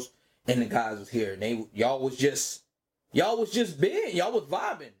girls, and the guys was here, and y'all was just being, y'all was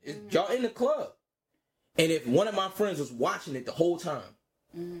vibing. Mm-hmm. Y'all in the club. And if one of my friends was watching it the whole time,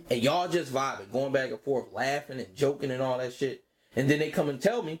 mm-hmm. and y'all just vibing, going back and forth, laughing and joking and all that shit, and then they come and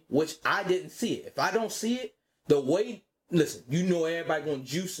tell me, which I didn't see it. If I don't see it, listen, you know everybody gonna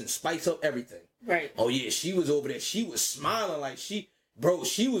juice and spice up everything. Right. Oh yeah, she was over there. She was smiling like she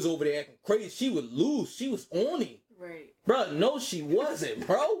was over there acting crazy. She was loose. She was on him. Right. Bro, no, she wasn't,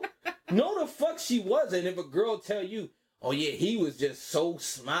 bro. No, the fuck she wasn't. If a girl tell you, oh yeah, he was just so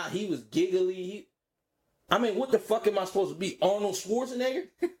smile, he was giggly. I mean, what the fuck am I supposed to be? Arnold Schwarzenegger?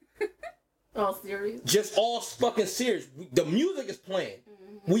 All serious? Just all fucking serious. The music is playing.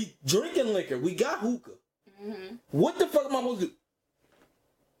 Mm-hmm. We drinking liquor. We got hookah. Mm-hmm. What the fuck am I supposed to do?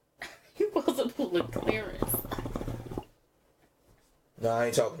 You supposed to pull a clearance. No, I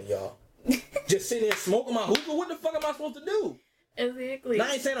ain't talking to y'all. Just sitting there smoking my hookah. What the fuck am I supposed to do? Exactly. Now,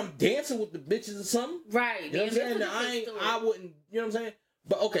 I ain't saying I'm dancing with the bitches or something. Right. You know what I'm saying? I wouldn't, you know what I'm saying?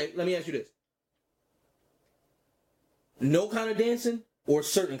 But okay, let me ask you this. No kind of dancing or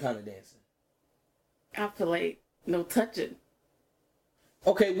certain kind of dancing? I feel like no touching.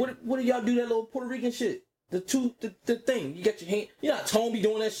 Okay, what do y'all do that little Puerto Rican shit? The thing. You got your hand. You know how Tone be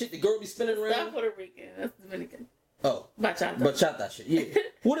doing that shit? The girl be spinning around? That's Puerto Rican. That's Dominican. Oh. Bachata shit, yeah.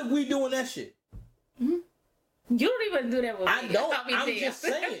 What if we doing that shit? Mm-hmm. You don't even do that with me. I don't. I'm just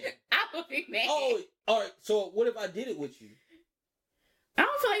saying. I would be mad. Oh, all right. So what if I did it with you? I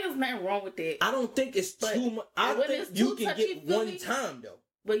don't feel like there's nothing wrong with that. I don't think it's too much. I think you can get one time, though.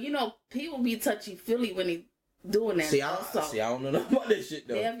 But, you know, people be touchy-feely when they doing that. See, I don't know nothing about that shit,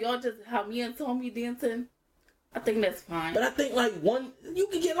 though. Yeah, if y'all just have me and Tommy dancing, I think that's fine. But I think, like, you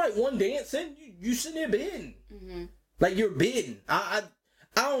can get, like, one dance in. You sitting there bidding. Mm-hmm. Like, you're bidding. I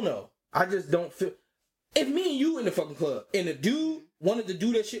don't know. I just don't feel... If me and you in the fucking club, and the dude wanted to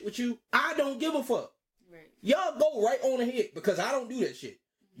do that shit with you, I don't give a fuck. Right. Y'all go right on ahead, because I don't do that shit.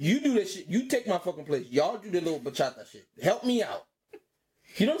 You do that shit. You take my fucking place. Y'all do the little bachata shit. Help me out.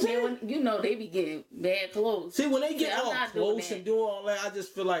 You know what I'm saying? When, you know they be getting bad clothes. See, when they get all close and doing all that, I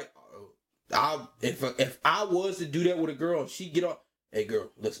just feel like, if I was to do that with a girl and she get off, hey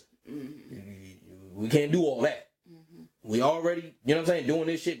girl, listen, we can't do all that. Mm-hmm. We already, you know what I'm saying, doing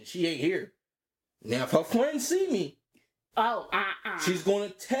this shit and she ain't here. Now, if her friends see me, she's going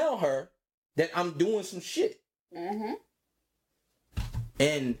to tell her that I'm doing some shit. Mm-hmm.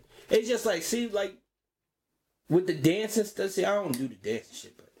 And it's just like, see, like, with the dancing stuff, see, I don't do the dancing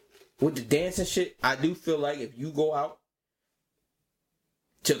shit, but with the dancing shit, I do feel like if you go out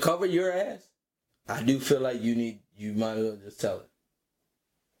to cover your ass, I do feel like you might as well just tell her.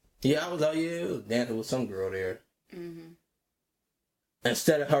 Yeah, I was out here dancing with some girl there. Mm-hmm.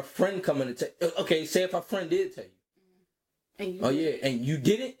 Instead of her friend coming to tell you. Okay, say if her friend did tell you. And you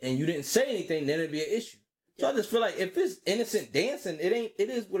didn't, and you didn't say anything, then it'd be an issue. So I just feel like if it's innocent dancing, it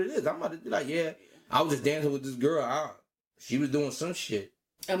is what it is. I'm about to be like, yeah, I was just dancing with this girl. She was doing some shit.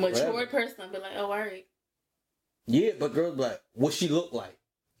 A mature person would be like, oh, all right. Yeah, but girls be like, what she look like?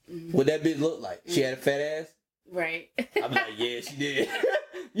 Mm-hmm. What that bitch look like? Mm-hmm. She had a fat ass? Right. I'm like, yeah, she did.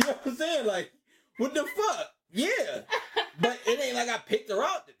 You know what I'm saying? Like, what the fuck? Yeah. But it ain't like I picked her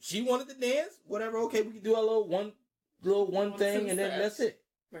out. She wanted to dance. Whatever. Okay, we can do our little one thing, and then that's it.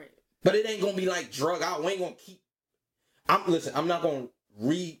 Right. But it ain't gonna be like drug out. We ain't gonna keep. I'm not gonna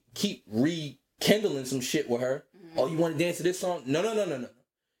keep rekindling some shit with her. Mm-hmm. Oh, you want to dance to this song? No.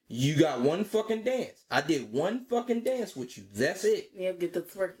 You got one fucking dance. I did one fucking dance with you. That's it. Yeah, get the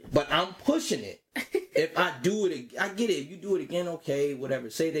twerking. But I'm pushing it. If I do it, I get it. If you do it again, okay, whatever.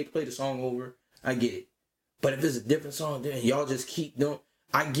 Say they play the song over, I get it. But if it's a different song, then y'all just keep doing.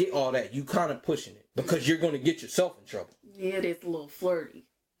 I get all that. You kind of pushing it because you're gonna get yourself in trouble. Yeah, that's a little flirty.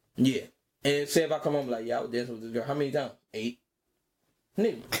 Yeah. And say if I come home like, yeah, I was dancing with this girl. How many times? 8.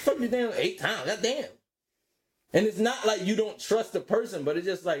 Nigga, fuck you damn 8 times. Goddamn. And it's not like you don't trust the person, but it's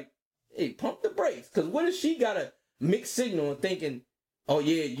just like, hey, pump the brakes. Because what if she got a mixed signal and thinking, oh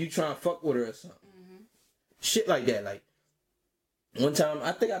yeah, you trying to fuck with her or something? Mm-hmm. Shit like that. Like one time,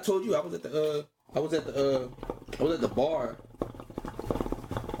 I think I told you I was at the bar.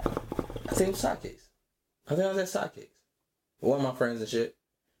 I think it was Sidekick's. I think I was at Sidekick's. One of my friends and shit.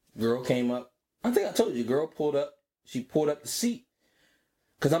 Girl came up. I think I told you. Girl pulled up. She pulled up the seat.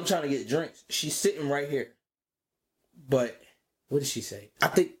 Because I'm trying to get drinks. She's sitting right here. But, what did she say? I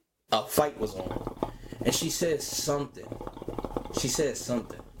think a fight was on. And she said something. I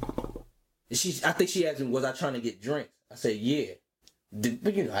think she asked me, was I trying to get drinks? I said, yeah.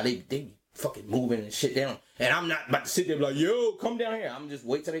 But you know how they be fucking moving and shit down. And I'm not about to sit there and be like, yo, come down here. I'm just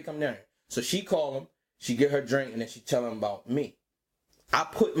wait till they come down here. So she call them. She get her drink and then she tell them about me. I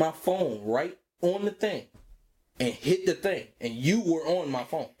put my phone right on the thing and hit the thing. And you were on my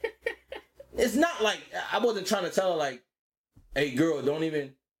phone. It's not like, I wasn't trying to tell her like, hey girl, don't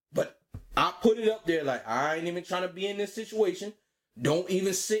even, but I put it up there like, I ain't even trying to be in this situation. Don't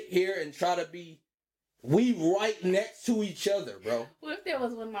even sit here and try to be, we right next to each other, bro. What if there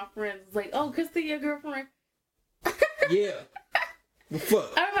was one of my friends like, oh, Christy, your girlfriend? Yeah.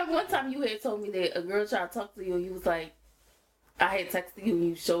 Fuck. I remember one time you had told me that a girl tried to talk to you and you was like, I had texted you and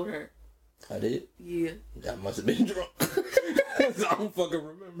you showed her. I did? Yeah. I must have been drunk. I don't fucking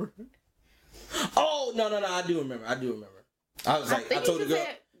remember. Oh, no, I do remember. I was like, I told the girl,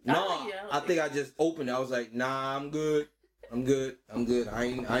 I think I just opened it. I was like, nah, I'm good. I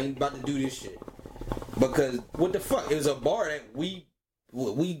ain't about to do this shit. Because, what the fuck? It was a bar that we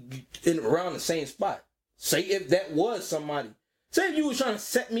in around the same spot. Say if that was somebody. Say if you was trying to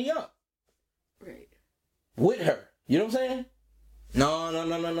set me up. Right. With her. You know what I'm saying?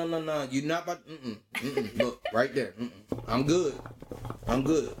 No. You're not about Look, right there. I'm good.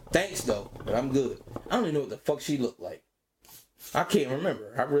 Thanks, though, but I'm good. I don't even know what the fuck she looked like. I can't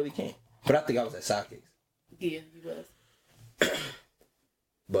remember. I really can't. But I think I was at Sidekicks. Yeah, you was.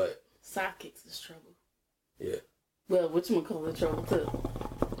 But Sidekicks is trouble. Yeah. Well, whatchamacallit trouble, too.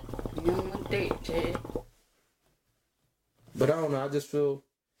 You don't want to date, Chad. But I don't know. I just feel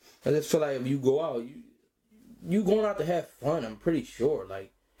like if you go out, you going out to have fun. I'm pretty sure.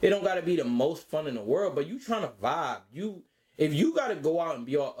 Like, it don't got to be the most fun in the world, but you trying to vibe. If you got to go out and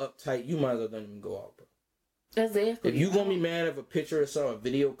be all uptight, you might as well don't even go out, bro. Exactly. If you gonna be mad if a picture or some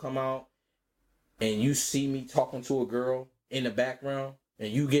video come out and you see me talking to a girl in the background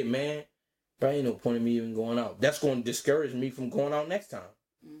and you get mad, bro, ain't no point in me even going out. That's going to discourage me from going out next time.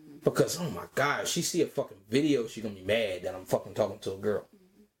 Mm-hmm. Because, oh my God, she see a fucking video, she gonna be mad that I'm fucking talking to a girl.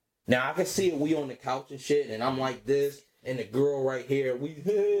 Mm-hmm. Now, I can see it, we on the couch and shit, and I'm like this, and the girl right here, we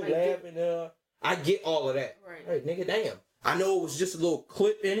laughing, I get all of that. Right. Hey, nigga, damn. I know it was just a little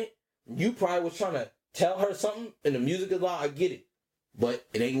clip in it. You probably was trying to tell her something, and the music is loud, I get it. But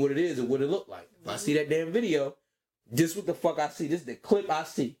it ain't what it is or what it look like. Mm-hmm. If I see that damn video, this what the fuck I see. This is the clip I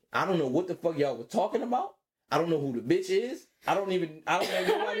see. I don't know what the fuck y'all were talking about. I don't know who the bitch is. I don't even know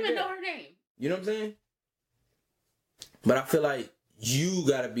her name. You know what I'm saying? But I feel like you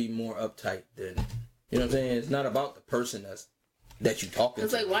gotta be more uptight than, you know what I'm saying? It's not about the person that you talking to.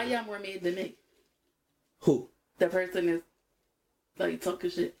 It's like, why y'all more mad than me? Who? The person is like talking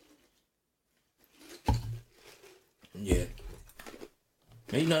shit. Yeah.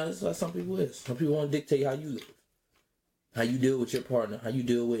 You know, that's how some people is. Some people want to dictate how you live. How you deal with your partner. How you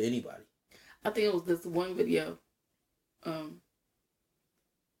deal with anybody. I think it was this one video.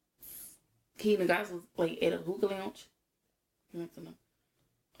 He and the guys was like at a hookah lounge.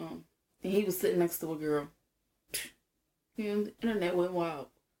 And he was sitting next to a girl. And the internet went wild.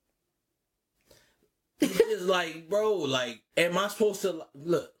 It's just like, bro, like, am I supposed to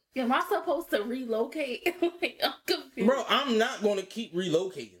look? Am I supposed to relocate? Like, I'm confused. Bro, I'm not going to keep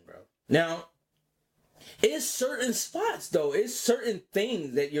relocating, bro. Now, it's certain spots, though. It's certain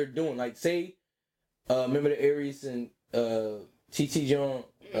things that you're doing. Like, say, remember the Aries and TT John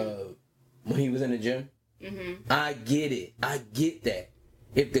when he was in the gym? Mm-hmm. I get it. I get that.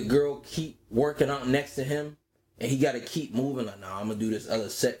 If the girl keep working out next to him and he got to keep moving, like, nah, I'm going to do this other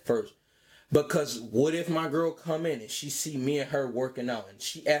set first. Because what if my girl come in and she see me and her working out and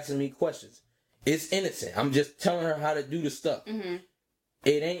she asking me questions? It's innocent. I'm just telling her how to do the stuff. Mm-hmm.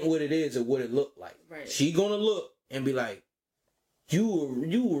 It ain't what it is or what it look like. Right. She gonna look and be like, you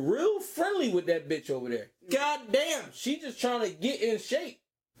were real friendly with that bitch over there. Mm-hmm. God damn, she just trying to get in shape.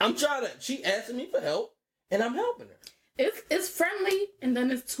 She asking me for help and I'm helping her. It's friendly and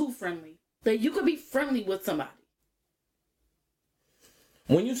then it's too friendly. That you could be friendly with somebody.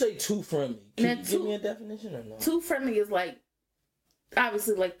 When you say too friendly, can you give me a definition or no? Too friendly is like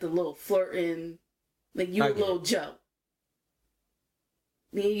obviously like the little flirting, like you a little Joe.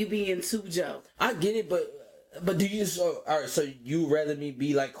 Me and you being too Joe. I get it, but do you all right? So you rather me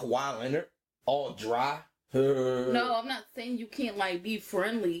be like Kawhi Leonard, all dry? No, I'm not saying you can't like be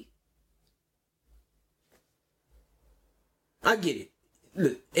friendly. I get it.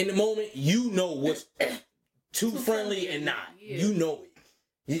 Look, in the moment, you know what's too friendly and not. Yeah. You know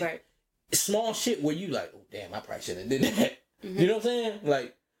it. Right. Small shit where you like, oh damn, I probably should have did that. Mm-hmm. You know what I'm saying?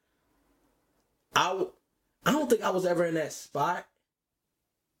 Like, I don't think I was ever in that spot,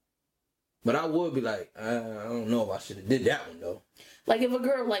 but I would be like, I don't know if I should have did that one though. Like if a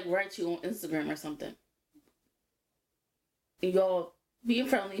girl like writes you on Instagram or something, and y'all being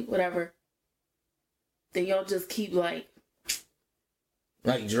friendly, whatever, then y'all just keep like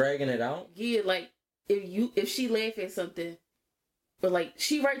dragging it out. Yeah, like if she laugh at something, but like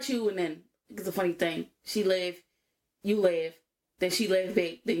she writes you and then it's a funny thing, she laugh, you laugh, then she laugh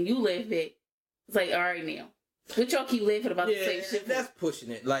back, then you laugh back. It's like, all right now, but y'all keep laughing about the same shit. That's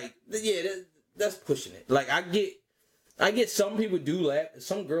pushing it. Like, yeah, that's pushing it. Like, I get some people do laugh.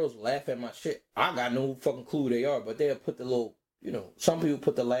 Some girls laugh at my shit. I got no fucking clue who they are, but they'll put the little, some people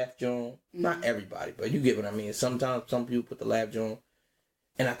put the laugh joint. Mm-hmm. Not everybody, but you get what I mean. Sometimes some people put the laugh joint.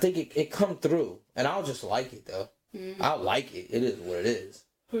 And I think it come through. And I'll just like it, though. Mm-hmm. I like it. It is what it is.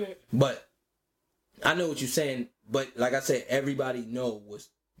 Right. But I know what you're saying. But like I said, everybody know was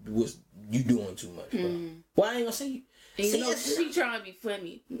you doing too much, bro. Mm-hmm. Well, I ain't gonna say you. And you know, she trying to be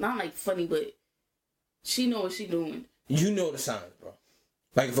funny. Not like funny, but she know what she doing. You know the signs, bro.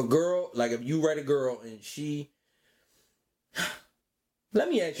 Like if you write a girl and she... Let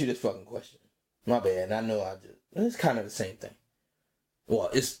me ask you this fucking question. My bad. I know it's kind of the same thing. Well,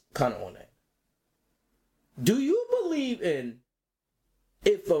 it's kind of on that. Do you believe in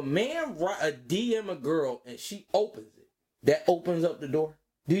if a man DM a girl and she opens it, that opens up the door?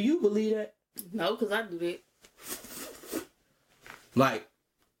 Do you believe that? No, because I do that. Like,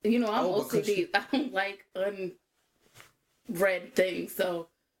 I'm OCD. I don't like unread things, so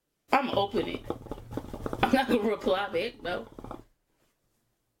I'm opening. I'm not gonna reply back though.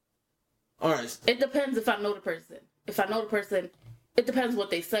 All right. It depends if I know the person. If I know the person, it depends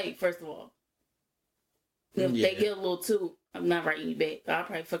what they say. First of all, if they get a little too, I'm not writing you back. I'll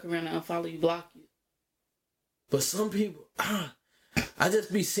probably fuck around and unfollow you, block you. But some people, I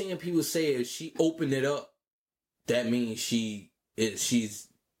just be seeing people say if she opened it up, that means she's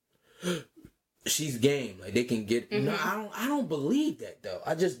game. Like they can get. Mm-hmm. No, I don't believe that though.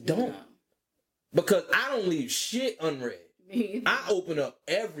 I just don't. No. Because I don't leave shit unread. I open up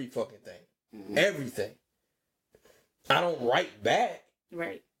every fucking thing. Mm-hmm. Everything. I don't write back.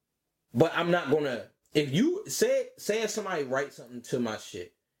 Right. But I'm not gonna. If you say if somebody writes something to my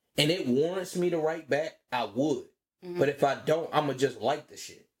shit and it warrants me to write back, I would. Mm-hmm. But if I don't, I'ma just like the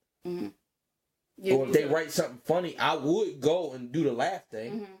shit. Mm-hmm. Yeah, or if they write something funny, I would go and do the laugh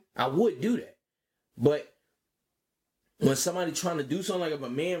thing. Mm-hmm. I would do that. But when somebody trying to do something, like if a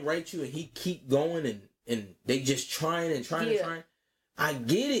man writes you and he keep going and they just trying and trying, I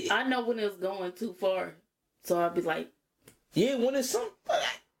get it. I know when it's going too far. So I'll be like... Yeah, when it's some...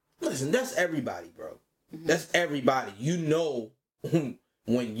 Listen, that's everybody, bro. Mm-hmm. That's everybody. You know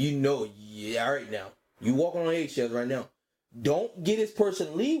when you know, yeah, all right now. You walking on eggshells right now. Don't get this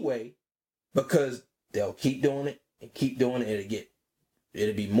person leeway because they'll keep doing it and keep doing it and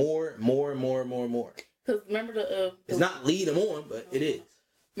it'll be more. Because remember it's not lead them on, but it is.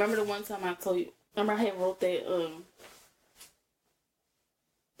 Remember the one time I told you... Remember I had wrote that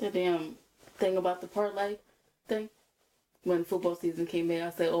the damn thing about the parlay thing? When football season came in, I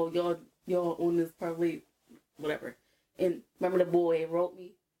said, oh, y'all on this parlay, whatever. And remember the boy wrote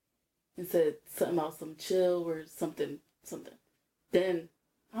me and said something about some chill or something. Then,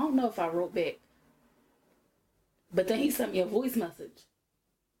 I don't know if I wrote back. But then he sent me a voice message.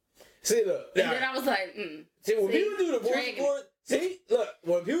 See, look. And then I was like, See, when people do the voice record,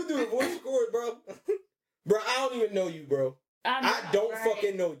 when people do the voice record, bro, I don't even know you, bro. I don't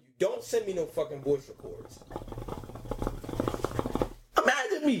fucking know you. Don't send me no fucking voice records.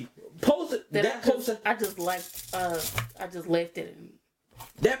 Imagine me post it. I just left it.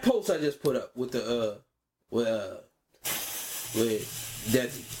 That post I just put up with the with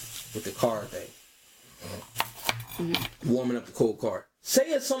Desi with the car thing, warming up the cold car.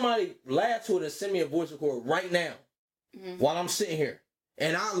 Say if somebody last would have sent me a voice record right now, while I'm sitting here,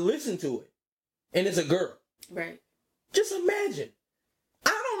 and I listen to it, and it's a girl. Right. Just imagine.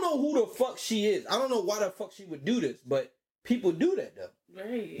 I don't know who the fuck she is. I don't know why the fuck she would do this, but people do that though.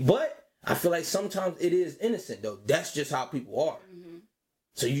 Right. But I feel like sometimes it is innocent though. That's just how people are. Mm-hmm.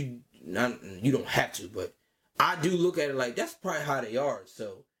 So you don't have to, but I do look at it like that's probably how they are.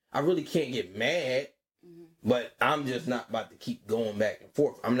 So I really can't get mad, but I'm just not about to keep going back and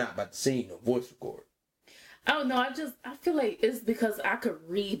forth. I'm not about to sing no voice record. I don't know. I feel like it's because I could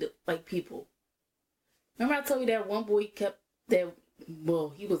read like people. Remember I told you that one boy kept that.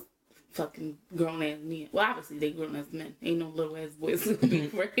 Well, he was fucking grown ass men. Well, obviously they grown ass men. Ain't no little ass boys gonna be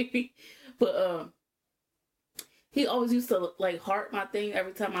afraid. But he always used to like heart my thing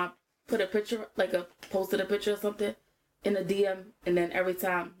every time I put a picture, like posted a picture or something in a DM, and then every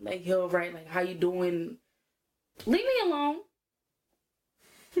time like he'll write like how you doing. Leave me alone.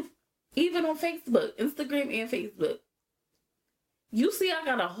 Even on Facebook, Instagram, and Facebook. You see, I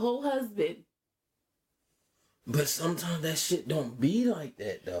got a whole husband. But sometimes that shit don't be like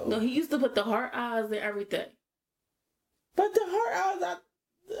that, though. No, he used to put the heart eyes and everything. But the heart eyes,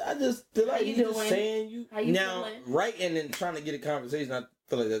 I just feel like he's just saying you. How you now, feeling? writing and trying to get a conversation, I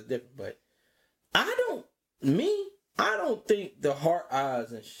feel like that's different. But I don't think the heart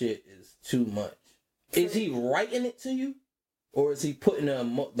eyes and shit is too much. Is he writing it to you? Or is he putting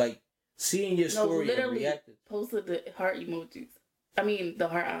like, seeing your story and reacting? Posted the heart emojis. I mean, the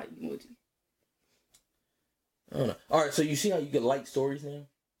heart eye emoji. I don't know. All right, so you see how you can like stories now?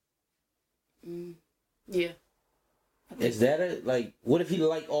 Yeah. Is that like? What if he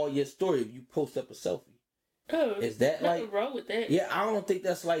like all your story if you post up a selfie? Oh, is that nothing like wrong with that? Yeah, I don't think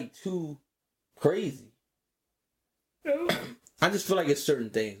that's like too crazy. Oh. I just feel like it's certain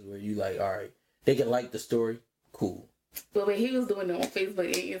things where you like, all right, they can like the story, cool. But when he was doing it on Facebook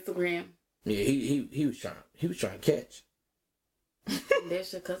and Instagram. Yeah, he was trying to catch.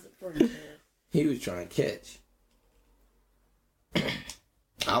 That's your cousin friend. He was trying to catch.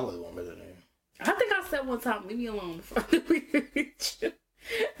 I was one better than him. I think I said one time, leave me alone before I reach you.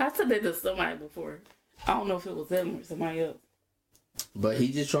 I said that to somebody before. I don't know if it was him or somebody else. But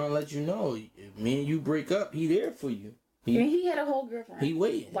he just trying to let you know, if me and you break up, he there for you. And he had a whole girlfriend. He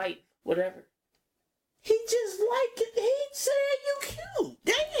waiting. Wife, whatever. He just like it. He said you cute.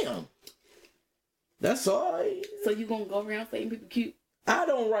 Damn. That's all. So you gonna go around saying people cute? I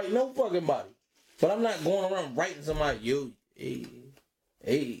don't write no fucking body. But I'm not going around writing somebody, yo, hey.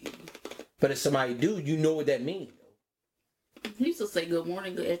 But if somebody do, you know what that means, though. He used to say good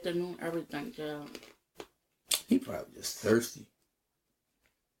morning, good afternoon, everything, child. He probably just thirsty.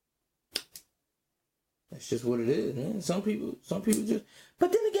 That's just what it is, man. Some people just...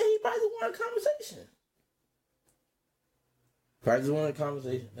 But then again, he probably want a conversation. Probably just want a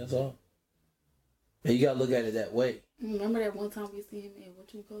conversation, that's all. And you gotta look at it that way. Remember that one time we see him at,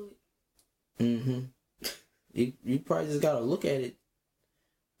 what you call it? Mm-hmm. You probably just gotta look at it.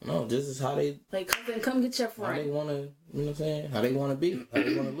 No, this is how they... Like, cousin, come get your friend. How they want to, you know what I'm saying? How they want to be. How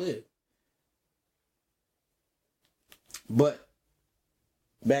they want to live. But,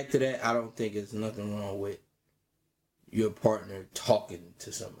 back to that, I don't think there's nothing wrong with your partner talking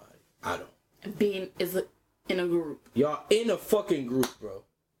to somebody. I don't. Being in a group. Y'all in a fucking group, bro.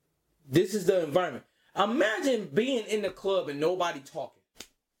 This is the environment. Imagine being in the club and nobody talking.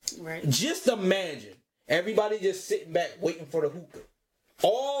 Right. Just imagine. Everybody just sitting back waiting for the hookah.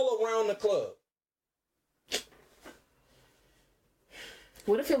 All around the club.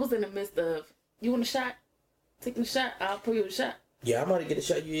 What if it was in the midst of, you want a shot? Taking a shot? I'll pour you a shot. Yeah, I'm about to get a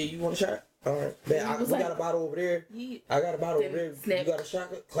shot. You want a shot? All right. Man, we got a bottle over there. Yeah. I got a bottle over there. Snap. You got a shot?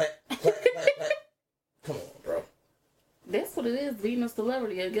 Clap, clap, clap, clap. Come on, bro. That's what it is, being a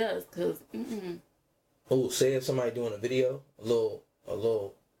celebrity, I guess. Because, Oh, say if somebody doing a video, a little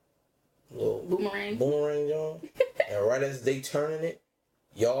boomerang, John. And right as they turning it,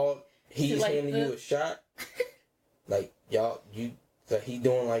 he's like handing you a shot. Like, he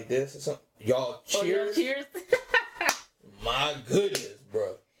doing like this or something. Y'all cheers. Oh, cheers. My goodness,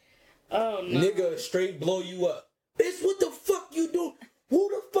 bro. Oh, no. Nigga straight blow you up. Bitch, what the fuck you doing? Who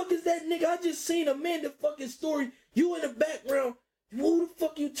the fuck is that nigga? I just seen Amanda fucking story. You in the background. Who the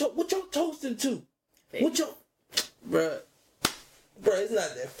fuck you what y'all toasting to? What y'all... Bruh, it's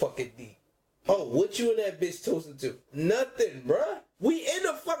not that fucking deep. Oh, what you and that bitch toasting to? Nothing, bruh. We in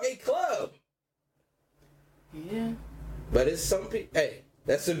a fucking club. Yeah. But it's some people... Hey,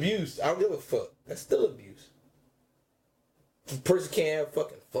 that's abuse. I don't give a fuck. That's still abuse. The person can't have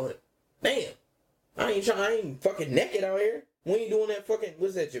fucking fun. Damn. I ain't fucking naked out here. We ain't doing that fucking...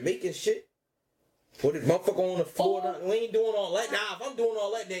 What's that, Jamaican shit? Put it motherfucker on the floor. We ain't doing all that. Nah, if I'm doing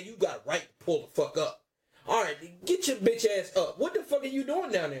all that, then you got a right to pull the fuck up. Alright, get your bitch ass up. What the fuck are you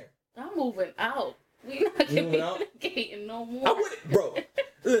doing down there? I'm moving out. We not communicating no more. I wouldn't, bro.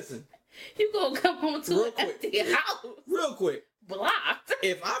 Listen. You gonna come home to an empty house. Real quick. Blocked.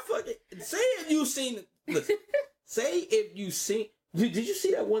 If I fucking... Say if you seen... Listen. Say if you seen... Did you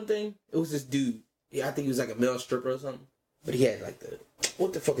see that one thing? It was this dude. Yeah, I think he was like a male stripper or something. But he had like the,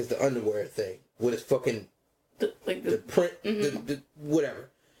 what the fuck is the underwear thing? With his fucking, the print, the whatever.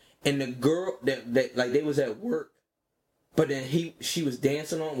 And the girl, that like they was at work, but then she was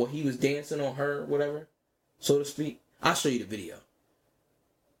dancing on, well, he was dancing on her, whatever, so to speak. I'll show you the video.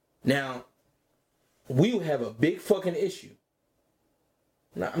 Now, we will have a big fucking issue.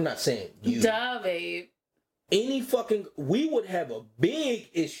 Now, I'm not saying you. Duh, babe. We would have a big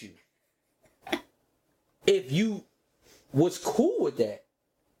issue if you was cool with that.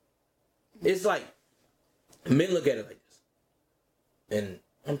 It's like, men look at it like this. And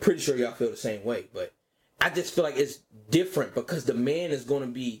I'm pretty sure y'all feel the same way, but I just feel like it's different because the man is going to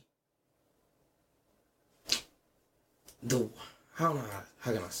be how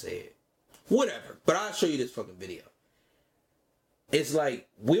can I say it? Whatever. But I'll show you this fucking video. It's like,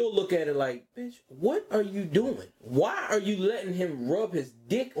 we'll look at it like, bitch, what are you doing? Why are you letting him rub his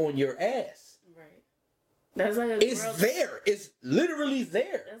dick on your ass? Right. That's like it's there. It's literally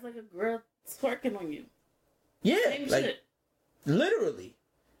there. That's like a girl twerking on you. Yeah. Same like, shit. Literally.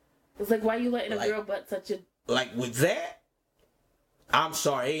 It's like, why you letting a girl butt touch it? Like, with that, I'm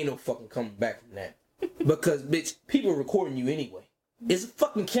sorry, ain't no fucking coming back from that. Because, bitch, people are recording you anyway. It's a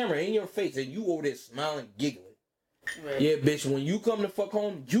fucking camera in your face and you over there smiling, giggling. Right. Yeah, bitch, when you come to fuck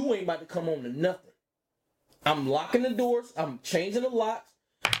home, you ain't about to come home to nothing. I'm locking the doors. I'm changing the locks.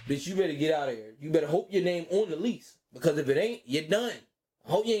 Bitch, you better get out of here. You better hope your name on the lease. Because if it ain't, you're done.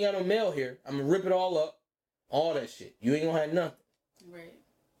 I hope you ain't got no mail here. I'm going to rip it all up. All that shit. You ain't going to have nothing. Right.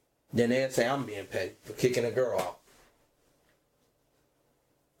 Then they'll say I'm being petty for kicking a girl out.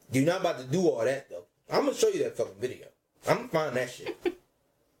 You're not about to do all that, though. I'm going to show you that fucking video. I'm going to find that shit.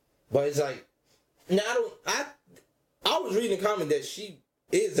 But it's like, now I was reading a comment that she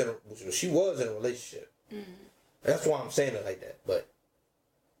was in a relationship. Mm-hmm. That's why I'm saying it like that. But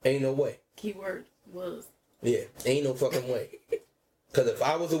ain't no way. Keyword was. Yeah, ain't no fucking way. Because if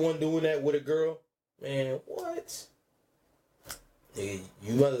I was the one doing that with a girl, man, what? Nigga,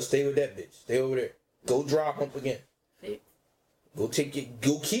 you mother stay with that bitch. Stay over there. Go dry hump again. Go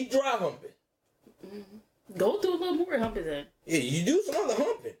keep dry humping. Mm-hmm. Go do a little more humping then. Yeah, you do some other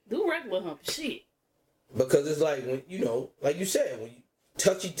humping. Do regular humping. Shit. Because it's like, when you know, like you said, when you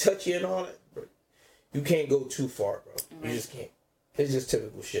touchy and all that, bro, you can't go too far, bro. Right. You just can't. It's just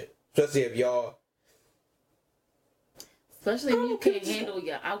typical shit. Especially if y'all... Especially if you can't handle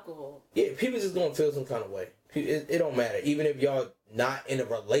your alcohol. Yeah, people just gonna feel some kind of way. It don't matter. Even if y'all not in a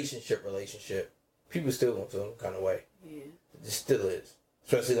relationship, people still gonna feel some kind of way. Yeah. It still is.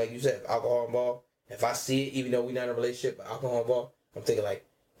 Especially like you said, alcohol involved. If I see it, even though we're not in a relationship, but alcohol involved, I'm thinking like,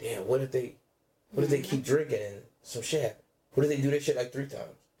 damn, what if they keep drinking and some shit happen? What if they do that shit like 3 times?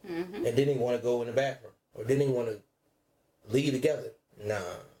 Mm-hmm. And didn't even want to go in the bathroom? Or didn't even want to leave together? Nah.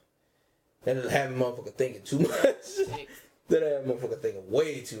 That'll have a motherfucker thinking too much. That'll have a motherfucker thinking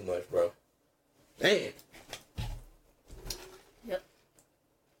way too much, bro. Damn. Yep.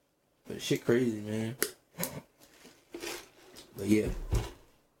 But shit crazy, man. But yeah.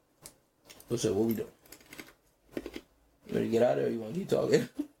 What's up? What we doing? You ready to get out of there or you want to keep talking?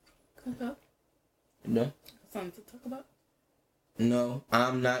 Okay. No? Something to talk about? No,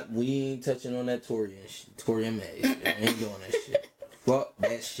 I'm not. We ain't touching on that Torian shit. Torian May shit. I ain't doing that shit. Fuck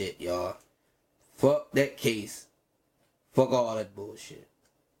that shit, y'all. Fuck that case. Fuck all that bullshit.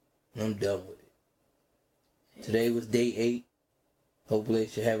 I'm done with it. Today was day 8. Hopefully they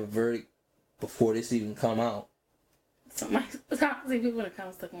should have a verdict before this even come out. Somebody, I see people in the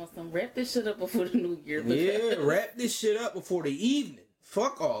comments talking about some wrap this shit up before the new year. Yeah, wrap this shit up before the evening.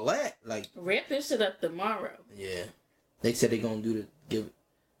 Fuck all that. Like, wrap this shit up tomorrow. Yeah. They said they gonna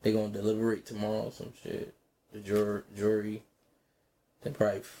they gonna deliberate tomorrow or some shit. The jury. Then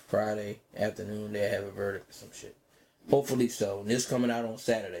probably Friday afternoon they have a verdict or some shit. Hopefully so. And this coming out on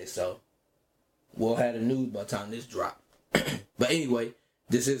Saturday, so we'll have the news by the time this drop. But anyway,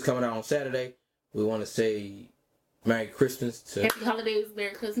 this is coming out on Saturday. We want to say Merry Christmas to Happy Holidays,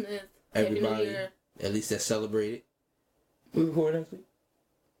 Merry Christmas, everybody. Happy New Year. At least that's celebrated. We record next week?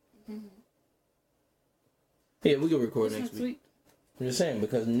 Mm-hmm. Yeah, we can record next week. I'm just saying,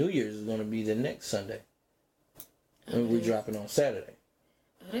 because New Year's is going to be the next Sunday. And we're dropping on Saturday.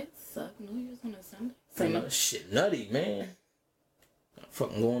 Oh, that suck. New Year's on a Sunday? Shit nutty, man. I'm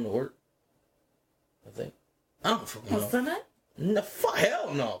fucking going to work. I think. I don't fucking know. On Sunday? No,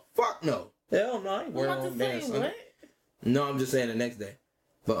 hell no. Fuck no. Hell no. I ain't working on damn Sunday. What? No, I'm just saying the next day.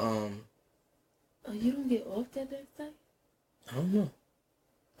 But, Oh, you don't get off that next day? I don't know.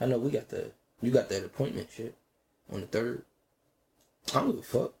 I know you got that appointment shit on the 3rd. I don't give a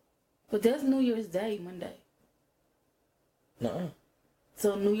fuck. But that's New Year's Day, Monday. Nuh-uh.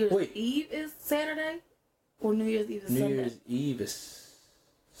 So New Year's Wait. Eve is Saturday? Or New Year's Eve is Sunday? New Year's Eve is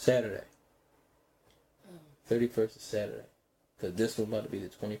Saturday. 31st is Saturday. Because this one's about to be the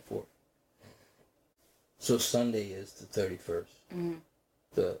 24th. So Sunday is the 31st.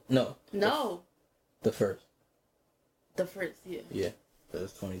 Mm-hmm. No. The 1st. The 1st, yeah. Yeah.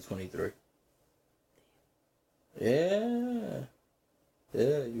 That's 2023. Yeah.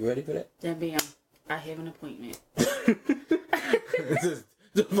 Yeah, you ready for that? Then bam, I have an appointment.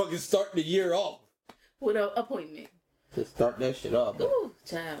 Just fucking start the year off. With an appointment. Just start that shit off. Ooh,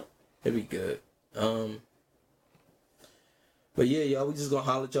 child. It'd be good. But yeah, y'all, we just gonna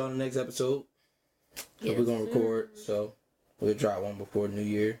holler at y'all in the next episode. Yes, We're gonna record, so we'll drop one before New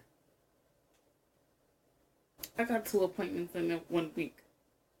Year. I got 2 appointments in 1 week.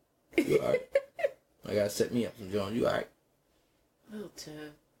 You alright? I gotta set me up some John. You alright? Oh,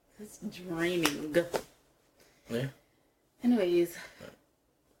 child. It's draining. Yeah. Anyways.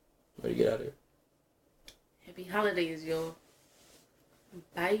 Ready to get out of here? Happy holidays, y'all.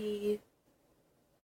 Bye.